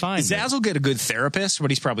security confinement. Zaz will get a good therapist, but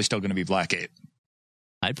he's probably still going to be Blackgate.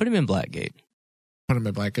 I'd put him in Blackgate. Put him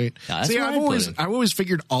in Blackgate. No, that's See, where I've I'd put him. always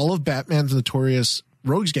figured all of Batman's notorious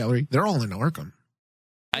rogues gallery, they're all in Arkham.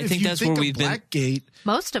 I think that's where we've been. Blackgate.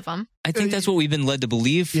 Most of them. I think that's what we've been led to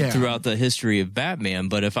believe throughout the history of Batman.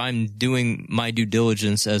 But if I'm doing my due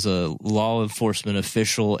diligence as a law enforcement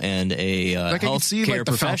official and a Like I can see healthcare like the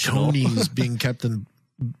professional, Falcones being kept in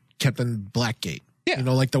Blackgate. Yeah. You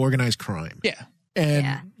know, like the organized crime. Yeah.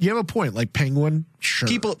 And you have a point, like Penguin, sure.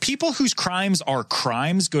 People whose crimes are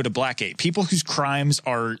crimes go to Blackgate. People whose crimes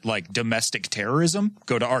are like domestic terrorism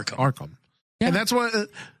go to Arkham. Yeah. And that's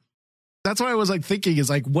why I was like thinking is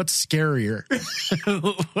like, what's scarier?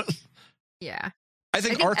 Yeah. I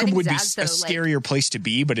think Arkham would be a scarier place to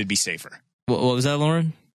be, but it'd be safer. What was that,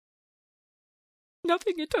 Lauren?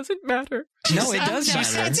 Nothing. It doesn't matter. No, it does She matter.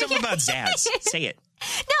 said something about Zaz. Say it.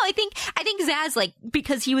 No, I think Zaz, like,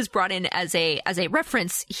 because he was brought in as a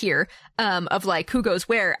reference here, of like who goes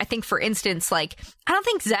where. I think, for instance, like, I don't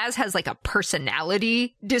think Zaz has like a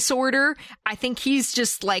personality disorder. I think he's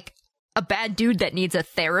just like a bad dude that needs a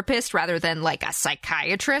therapist rather than like a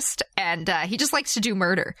psychiatrist, and he just likes to do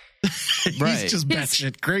murder. Right. He's just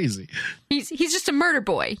batshit crazy. He's just a murder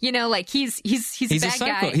boy, you know, like he's a bad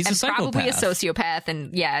guy he's a and probably a psychopath. sociopath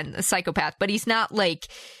and a psychopath, but he's not like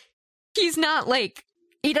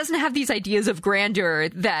he doesn't have these ideas of grandeur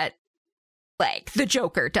that like the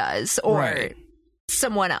Joker does or Right.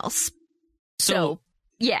 someone else. So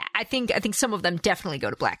yeah, I think some of them definitely go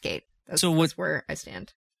to Blackgate. That's where I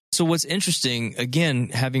stand. So what's interesting, again,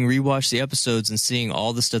 having rewatched the episodes and seeing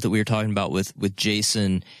all the stuff that we were talking about with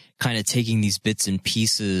Jason kind of taking these bits and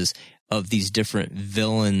pieces of these different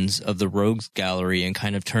villains of the Rogues Gallery and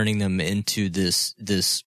kind of turning them into this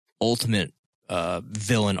ultimate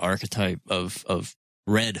villain archetype of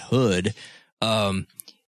Red Hood.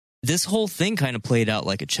 This whole thing kind of played out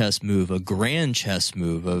like a chess move, a grand chess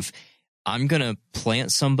move of, I'm going to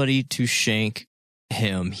plant somebody to shank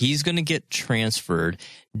him. He's going to get transferred.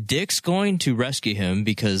 Dick's going to rescue him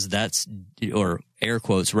because that's, or air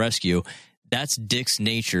quotes, rescue. That's Dick's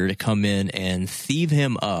nature to come in and thieve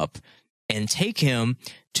him up and take him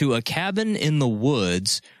to a cabin in the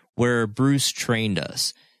woods where Bruce trained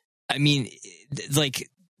us. I mean, like,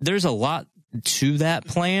 there's a lot to that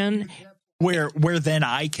plan. Where then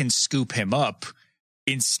I can scoop him up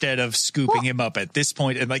instead of scooping him up at this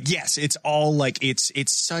point. And like, yes, it's all like, it's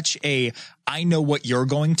such a, I know what you're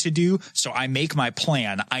going to do. So I make my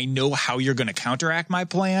plan. I know how you're going to counteract my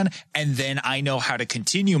plan. And then I know how to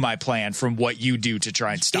continue my plan from what you do to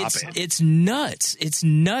try and stop it. It's nuts. It's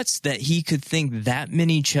nuts that he could think that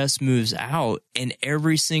many chess moves out and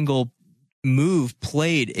every single move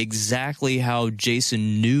played exactly how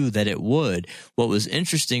Jason knew that it would. What was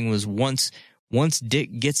interesting was once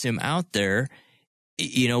Dick gets him out there,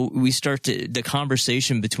 you know, we start the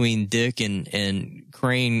conversation between Dick and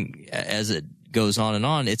Crane as it Dick goes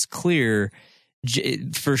on, it's clear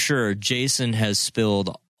for sure Jason has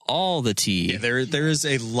spilled all the tea. Yeah, there is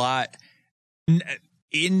a lot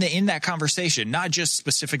in that conversation, not just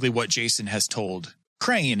specifically what Jason has told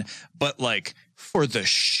Crane, but like for the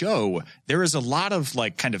show, there is a lot of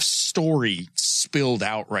like kind of story spilled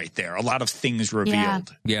out right there. A lot of things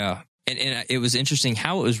revealed. Yeah. And it was interesting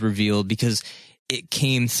how it was revealed because it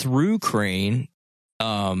came through Crane,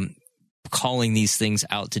 calling these things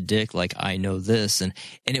out to Dick, like, I know this. And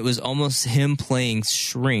it was almost him playing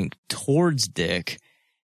shrink towards Dick.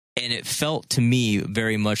 And it felt to me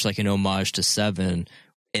very much like an homage to Seven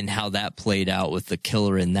and how that played out with the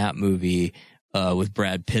killer in that movie, with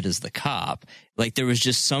Brad Pitt as the cop. Like there was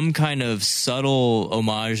just some kind of subtle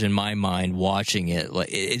homage in my mind watching it. Like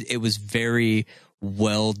it was very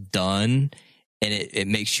well done, and it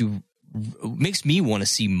makes me want to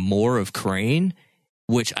see more of Crane,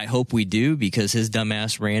 which I hope we do, because his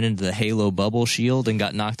dumbass ran into the Halo bubble shield and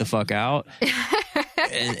got knocked the fuck out.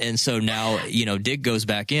 and so now, you know, Dick goes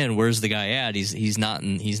back in. Where's the guy at? He's not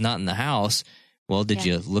in the house. Well, did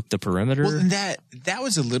you look the perimeter? Well, and that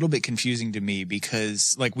was a little bit confusing to me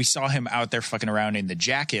because like we saw him out there fucking around in the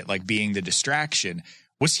jacket, like being the distraction.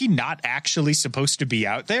 Was he not actually supposed to be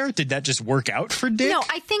out there? Did that just work out for Dick? No,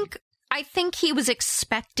 I think he was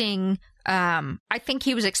expecting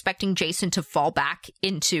Jason to fall back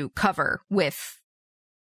into cover with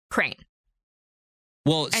Crane.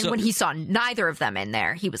 Well, and when he saw neither of them in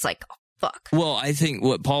there, he was like, oh, fuck. Well, I think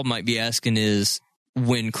what Paul might be asking is,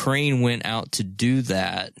 when Crane went out to do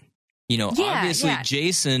that, you know, obviously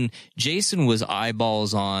Jason was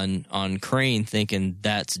eyeballs on Crane thinking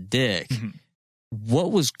that's Dick. Mm-hmm.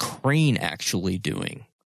 What was Crane actually doing?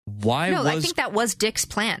 I think that was Dick's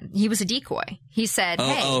plan. He was a decoy. He said,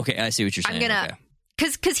 hey. Oh, okay. I see what you're saying. I'm gonna,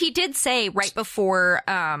 because he did say right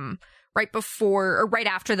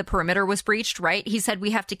after the perimeter was breached, right? He said,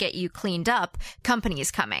 we have to get you cleaned up.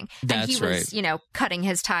 Company's coming. That's and he was, you know, cutting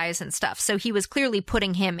his ties and stuff. So he was clearly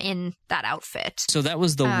putting him in that outfit. So that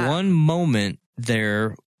was the one moment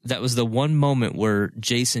there. That was the one moment where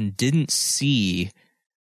Jason didn't see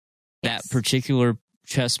that particular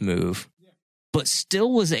chess move, but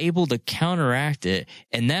still was able to counteract it.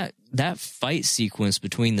 And that fight sequence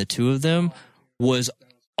between the two of them was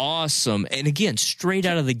awesome. And again, straight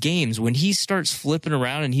out of the games, when he starts flipping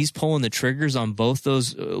around and he's pulling the triggers on both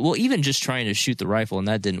those, well, even just trying to shoot the rifle, and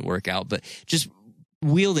that didn't work out, but just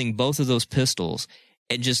wielding both of those pistols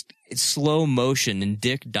and just slow motion and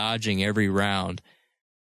Dick dodging every round.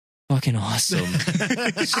 Fucking awesome.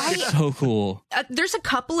 So cool. There's a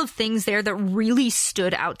couple of things there that really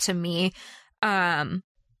stood out to me. Even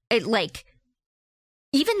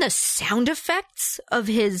the sound effects of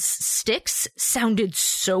his sticks sounded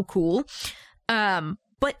so cool.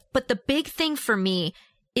 But the big thing for me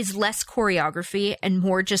is less choreography and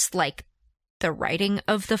more just like the writing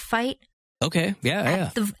of the fight. Okay.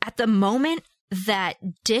 Yeah. At the moment that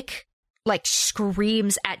Dick like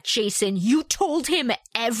screams at Jason, you told him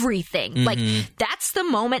everything. Mm-hmm. Like that's the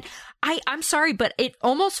moment. I'm sorry, but it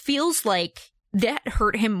almost feels like that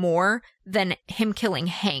hurt him more than him killing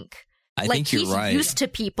Hank. I think you're right. He's used to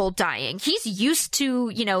people dying. He's used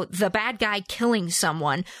to, you know, the bad guy killing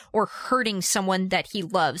someone or hurting someone that he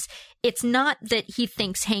loves. It's not that he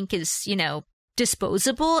thinks Hank is, you know,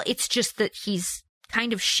 disposable. It's just that he's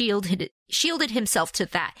kind of shielded himself to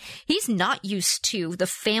that. He's not used to the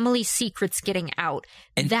family secrets getting out.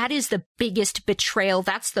 And that is the biggest betrayal.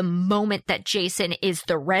 That's the moment that Jason is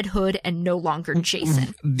the Red Hood and no longer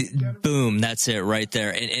Jason. Boom. That's it right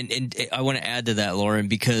there. And I want to add to that, Lauren,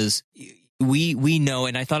 because we know,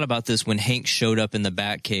 and I thought about this when Hank showed up in the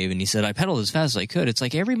Batcave and he said, I pedaled as fast as I could. It's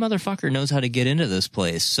like every motherfucker knows how to get into this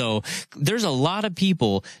place. So there's a lot of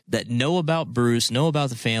people that know about Bruce, know about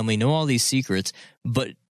the family, know all these secrets.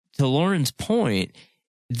 But to Lauren's point,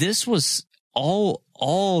 this was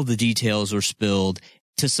all the details were spilled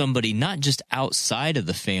to somebody not just outside of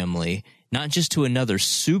the family, not just to another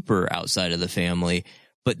super outside of the family,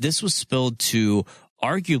 but this was spilled to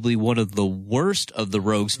arguably one of the worst of the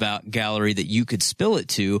rogues gallery that you could spill it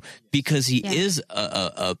to, because he is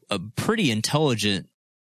a pretty intelligent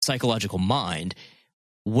psychological mind.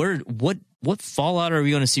 What fallout are we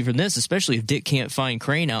going to see from this, especially if Dick can't find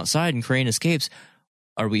Crane outside and Crane escapes?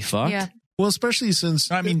 Are we fucked? Yeah. Well, especially since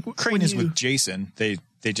Crane is with Jason. They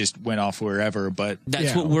just went off wherever, but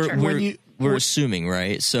that's what we're assuming,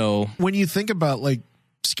 right? So when you think about like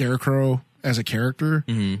Scarecrow as a character,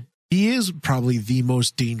 mm-hmm. he is probably the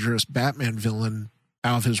most dangerous Batman villain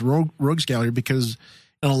out of his rogues gallery, because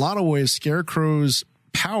in a lot of ways, Scarecrow's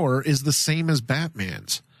power is the same as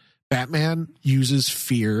Batman's. Batman uses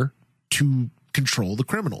fear to control the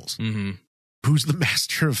criminals. Mm-hmm. who's the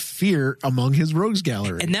master of fear among his rogues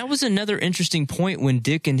gallery. And that was another interesting point when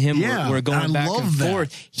Dick and him were going back and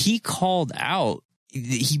forth. He called out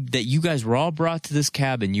that you guys were all brought to this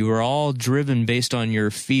cabin. You were all driven based on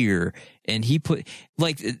your fear. And he put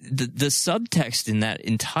like the subtext in that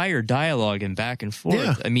entire dialogue and back and forth.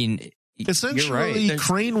 Yeah. I mean, essentially, right.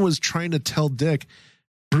 Crane was trying to tell Dick,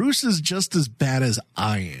 Bruce is just as bad as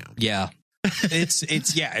I am. Yeah. It's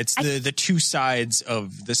the two sides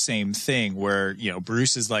of the same thing where, you know,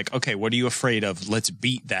 Bruce is like, okay, what are you afraid of? Let's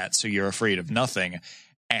beat that. So you're afraid of nothing.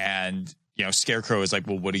 And, you know, Scarecrow is like,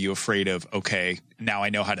 well, what are you afraid of? Okay, now I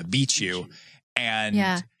know how to beat you.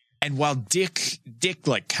 And while Dick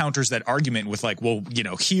like counters that argument with like, well, you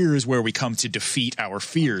know, here's where we come to defeat our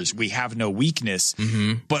fears. We have no weakness.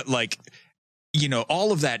 Mm-hmm. But like, you know,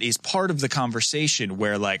 all of that is part of the conversation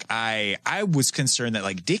where like I was concerned that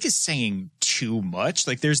like Dick is saying too much.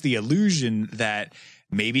 Like there's the illusion that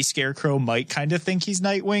maybe Scarecrow might kind of think he's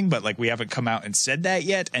Nightwing, but like we haven't come out and said that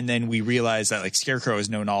yet. And then we realize that like Scarecrow has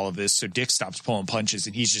known all of this. So Dick stops pulling punches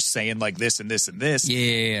and he's just saying like this and this and this.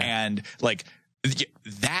 Yeah. And like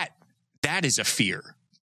that is a fear.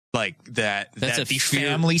 Like that the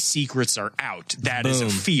family secrets are out. That is a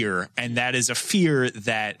fear. And that is a fear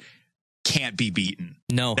that can't be beaten.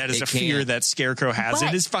 No, that is a fear that Scarecrow has in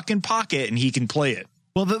his fucking pocket, and he can play it.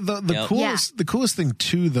 Well, the coolest thing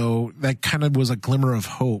too, though, that kind of was a glimmer of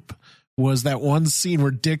hope, was that one scene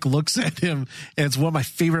where Dick looks at him, and it's one of my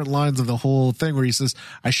favorite lines of the whole thing, where he says,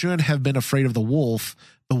 "I shouldn't have been afraid of the wolf.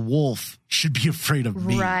 The wolf should be afraid of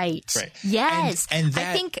me." Right. Yes. And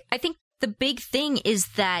that, I think the big thing is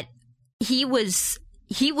that he was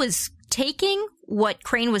taking what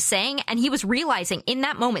Crane was saying, and he was realizing in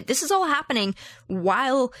that moment, this is all happening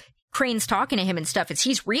while Crane's talking to him and stuff.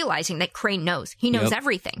 He's realizing that Crane knows. He knows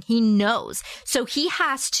everything. He knows. So he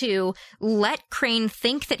has to let Crane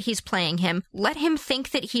think that he's playing him, let him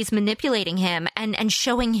think that he's manipulating him and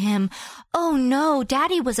showing him, oh no,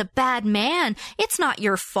 Daddy was a bad man. It's not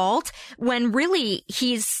your fault. When really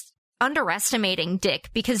he's underestimating Dick,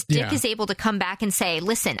 because Dick is able to come back and say,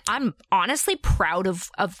 listen, I'm honestly proud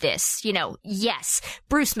of this. You know, yes,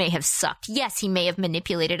 Bruce may have sucked. Yes, he may have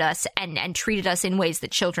manipulated us and treated us in ways that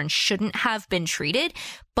children shouldn't have been treated,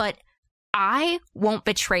 but I won't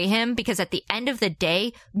betray him, because at the end of the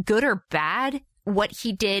day, good or bad, what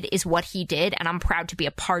he did is what he did, and I'm proud to be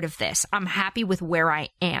a part of this. I'm happy with where I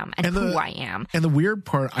am and who I am. And the weird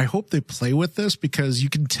part, I hope they play with this, because you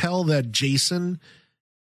can tell that Jason,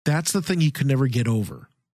 that's the thing he could never get over.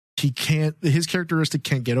 His characteristic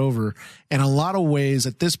can't get over. And a lot of ways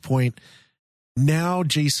at this point, now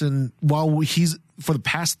Jason, while he's, for the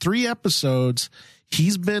past 3 episodes,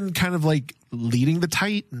 he's been kind of like leading the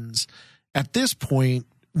Titans. At this point,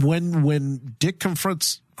 when Dick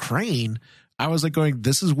confronts Crane, I was like going,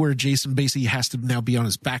 this is where Jason basically has to now be on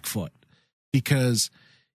his back foot, because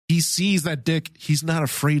he sees that Dick, he's not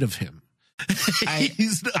afraid of him. I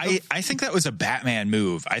think that was a Batman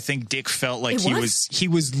move. I think Dick felt like he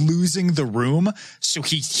was losing the room, so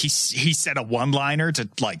he said a one-liner to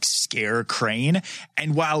like scare Crane.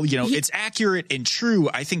 And while, you know, it's accurate and true,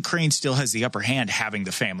 I think Crane still has the upper hand, having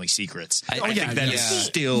the family secrets. I think that is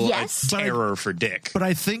still a terror for Dick. But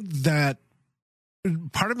I think that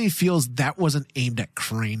part of me feels that wasn't aimed at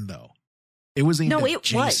Crane, though. It was aimed at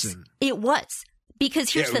Jason. It was.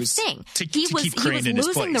 Because here's the thing. He was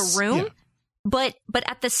losing the room. Yeah. But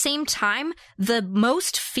at the same time, the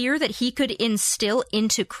most fear that he could instill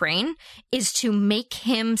into Crane is to make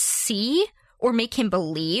him see or make him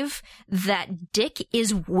believe that Dick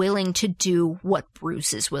is willing to do what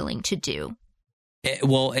Bruce is willing to do.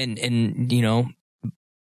 Well, and you know,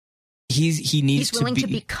 he's willing to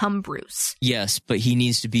become Bruce. Yes, but he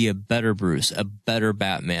needs to be a better Bruce, a better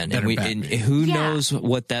Batman. And who knows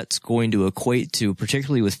what that's going to equate to,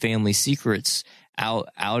 particularly with family secrets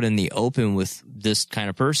out in the open with this kind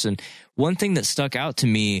of person. One thing that stuck out to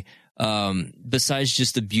me, besides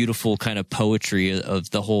just the beautiful kind of poetry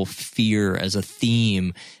of the whole fear as a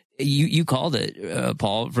theme, you called it,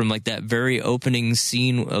 Paul, from like that very opening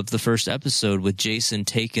scene of the first episode with Jason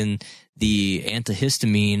taking the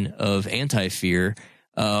antihistamine of anti-fear,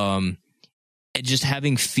 and just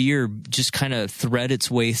having fear just kind of thread its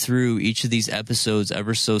way through each of these episodes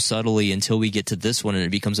ever so subtly until we get to this one and it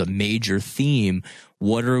becomes a major theme.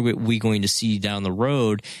 What are we going to see down the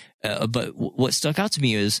road? But what stuck out to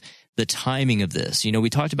me is the timing of this. You know, we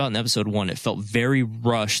talked about in episode 1, it felt very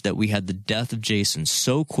rushed that we had the death of Jason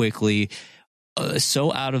so quickly,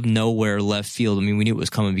 so out of nowhere, left field. I mean, we knew it was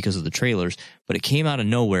coming because of the trailers, but it came out of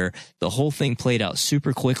nowhere. The whole thing played out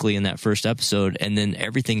super quickly in that first episode, and then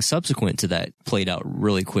everything subsequent to that played out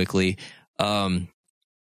really quickly.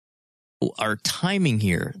 our timing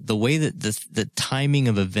here, the way that the timing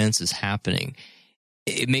of events is happening,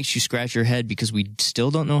 it makes you scratch your head because we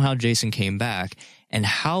still don't know how Jason came back and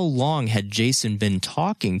how long had Jason been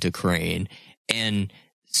talking to Crane and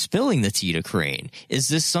spilling the tea to Crane. Is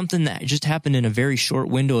this something that just happened in a very short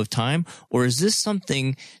window of time, or is this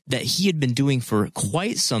something that he had been doing for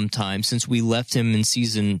quite some time since we left him in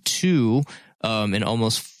season 2 and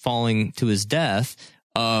almost falling to his death?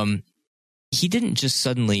 He didn't just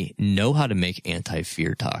suddenly know how to make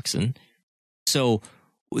anti-fear toxin. So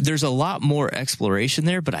there's a lot more exploration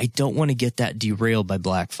there, but I don't want to get that derailed by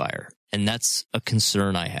Blackfire. And that's a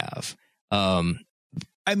concern I have.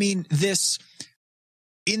 I mean,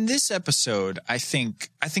 in this episode, I think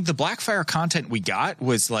the Blackfire content we got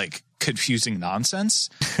was like confusing nonsense.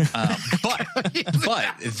 But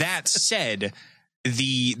that said,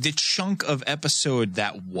 the chunk of episode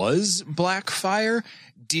that was Blackfire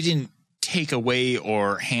didn't take away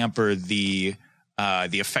or hamper the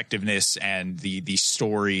effectiveness and the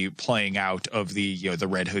story playing out of the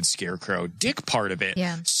Red Hood Scarecrow Dick part of it.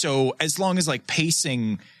 Yeah. So as long as like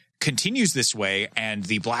pacing continues this way and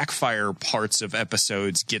the Blackfire parts of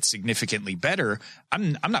episodes get significantly better,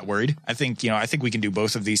 I'm not worried. I think we can do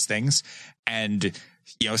both of these things, and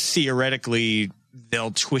theoretically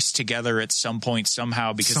they'll twist together at some point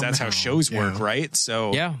somehow because that's how shows work, right?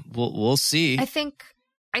 So yeah, we'll see. I think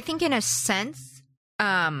in a sense,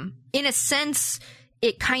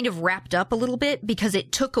 it kind of wrapped up a little bit because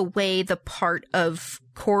it took away the part of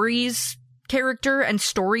Corey's character and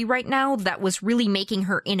story right now that was really making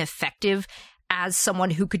her ineffective as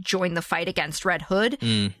someone who could join the fight against Red Hood.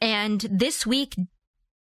 And this week,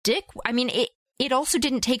 Dick, I mean, it also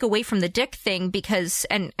didn't take away from the Dick thing because,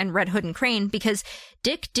 and Red Hood and Crane, because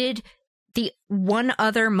Dick did the one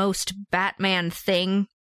other most Batman thing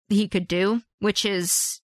he could do, which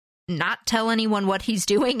is not tell anyone what he's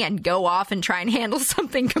doing and go off and try and handle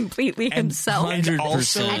something completely himself.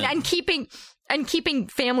 100%. And keeping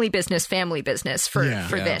family business for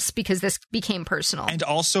this, because this became personal. And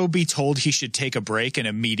also be told he should take a break and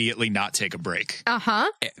immediately not take a break. Oh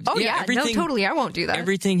yeah, no, totally. I won't do that.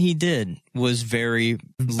 Everything he did was very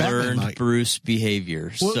learned Bruce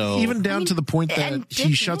behavior. Well, so even down to the point that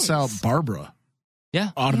he shuts out Barbara.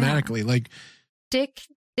 Yeah. Automatically. Yeah. Like Dick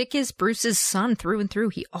is Bruce's son through and through.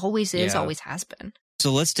 He always is, always has been.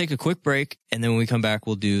 So let's take a quick break, and then when we come back,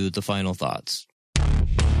 we'll do the final thoughts.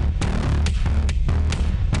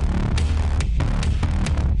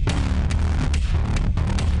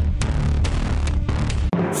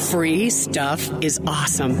 Free stuff is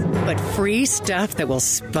awesome, but free stuff that will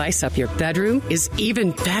spice up your bedroom is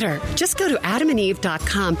even better. Just go to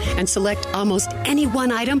adamandeve.com and select almost any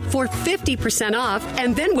one item for 50% off,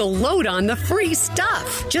 and then we'll load on the free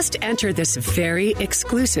stuff. Just enter this very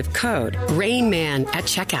exclusive code, RAINMAN, at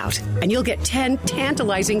checkout, and you'll get 10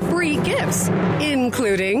 tantalizing free gifts,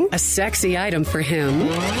 including a sexy item for him,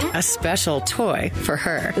 a special toy for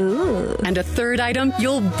her, and a third item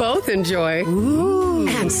you'll both enjoy.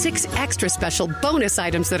 And 6 extra special bonus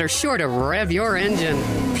items that are sure to rev your engine,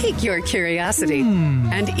 pique your curiosity,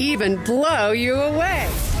 and even blow you away.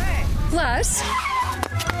 Plus,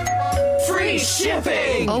 free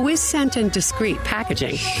shipping! Always sent in discreet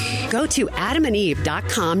packaging. Go to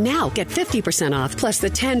adamandeve.com now. Get 50% off plus the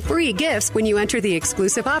 10 free gifts when you enter the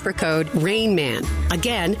exclusive offer code RAINMAN.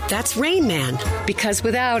 Again, that's RAINMAN. Because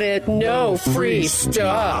without it, no free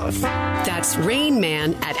stuff. That's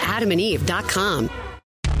RAINMAN at adamandeve.com.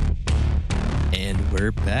 And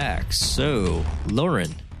we're back. So,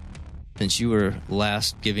 Lauren, since you were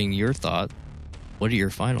last giving your thought, what are your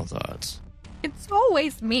final thoughts? It's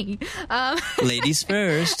always me. Ladies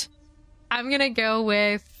first. I'm gonna go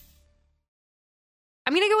with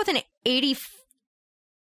an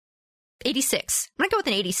 86. I'm gonna go with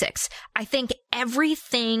an 86. I think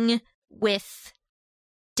everything with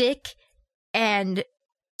Dick and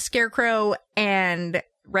Scarecrow and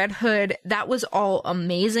Red Hood, that was all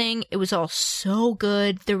amazing. It was all so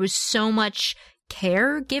good. There was so much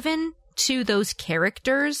care given to those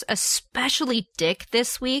characters, especially Dick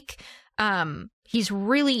this week. He's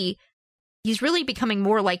really becoming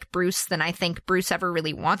more like Bruce than I think Bruce ever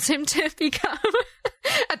really wants him to become.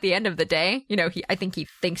 At the end of the day, I think he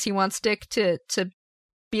thinks he wants Dick to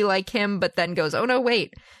be like him, but then goes, oh no,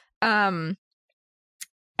 wait. And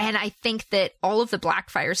I think that all of the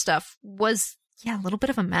Blackfire stuff was, a little bit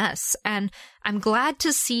of a mess. And I'm glad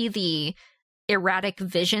to see the erratic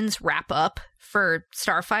visions wrap up for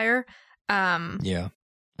Starfire. Yeah,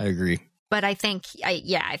 I agree. But I think,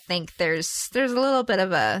 I think there's a little bit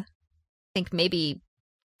of maybe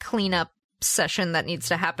cleanup session that needs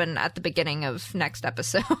to happen at the beginning of next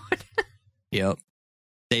episode. Yep.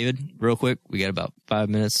 David, real quick, we got about 5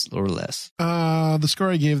 minutes or less. The score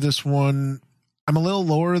I gave this one, I'm a little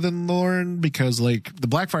lower than Lauren because like the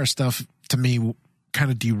Blackfire stuff to me kind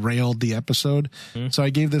of derailed the episode. So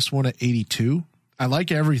I gave this one at 82. I like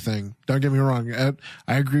everything. Don't get me wrong.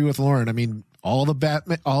 I agree with Lauren. I mean, all the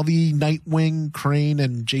Nightwing, Crane,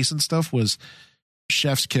 and Jason stuff was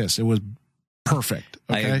chef's kiss. It was perfect.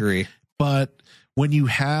 Okay? I agree. But when you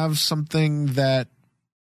have something that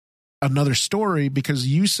another story, because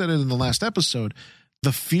you said it in the last episode,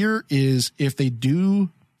 the fear is if they do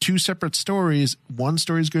two separate stories, one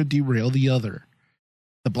story is going to derail the other.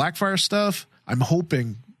 The Blackfire stuff, I'm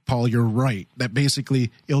hoping, Paul, you're right, that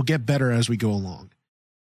basically it'll get better as we go along.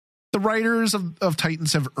 The writers of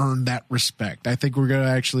Titans have earned that respect. I think we're going to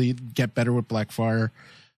actually get better with Blackfire.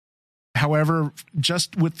 However,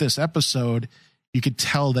 just with this episode, you could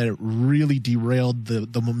tell that it really derailed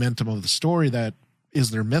the momentum of the story that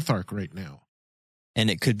is their myth arc right now. And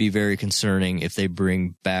it could be very concerning if they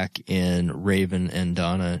bring back in Raven and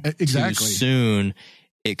Donna too soon.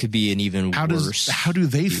 It could be an even worse. How do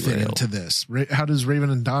they fit into this? How does Raven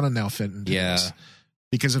and Donna now fit into this?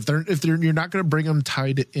 Because if you're not going to bring them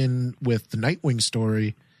tied in with the Nightwing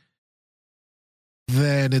story,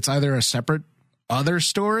 then it's either a separate other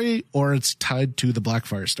story or it's tied to the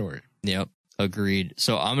Blackfire story. Yep, agreed.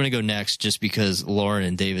 So I'm going to go next just because Lauren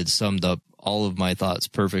and David summed up all of my thoughts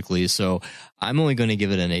perfectly. So I'm only going to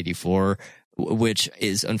give it an 84, which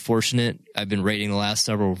is unfortunate. I've been rating the last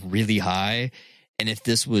several really high. And if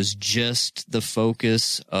this was just the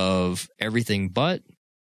focus of everything but,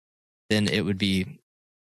 then it would be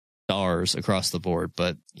stars across the board.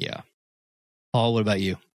 But yeah. Paul, what about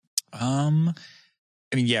you? I mean,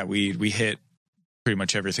 yeah, we hit pretty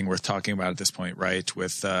much everything worth talking about at this point, right?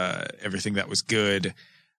 With everything that was good.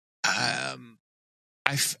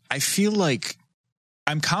 I feel like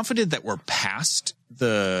I'm confident that we're past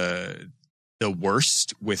the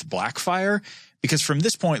worst with Blackfire, because from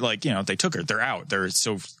this point, like, you know, they took her, they're out. They're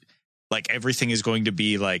so like everything is going to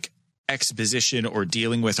be like exposition or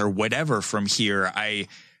dealing with or whatever from here.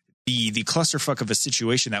 The clusterfuck of a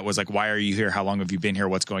situation that was like, why are you here? How long have you been here?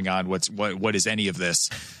 What's going on? What is any of this?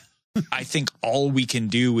 I think all we can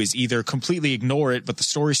do is either completely ignore it, but the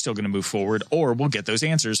story's still going to move forward, or we'll get those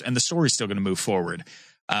answers and the story's still going to move forward,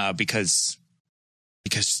 because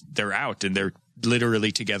they're out and they're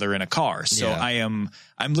literally together in a car. So yeah.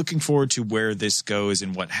 I'm looking forward to where this goes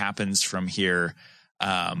and what happens from here.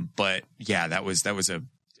 But yeah, that was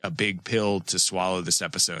a big pill to swallow this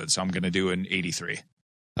episode. So I'm going to do an 83.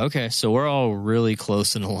 Okay. So we're all really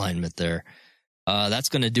close in alignment there. That's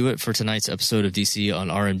going to do it for tonight's episode of DC on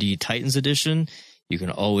RMD Titans Edition. You can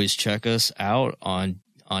always check us out on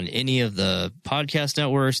any of the podcast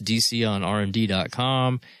networks,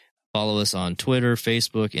 DConRMD.com. Follow us on Twitter,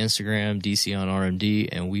 Facebook, Instagram, DC on RMD,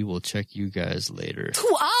 and we will check you guys later.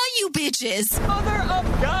 Who are you bitches? Mother of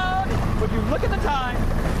God! Would you look at the time?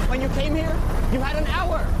 When you came here, you had an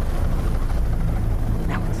hour.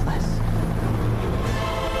 Now it's less.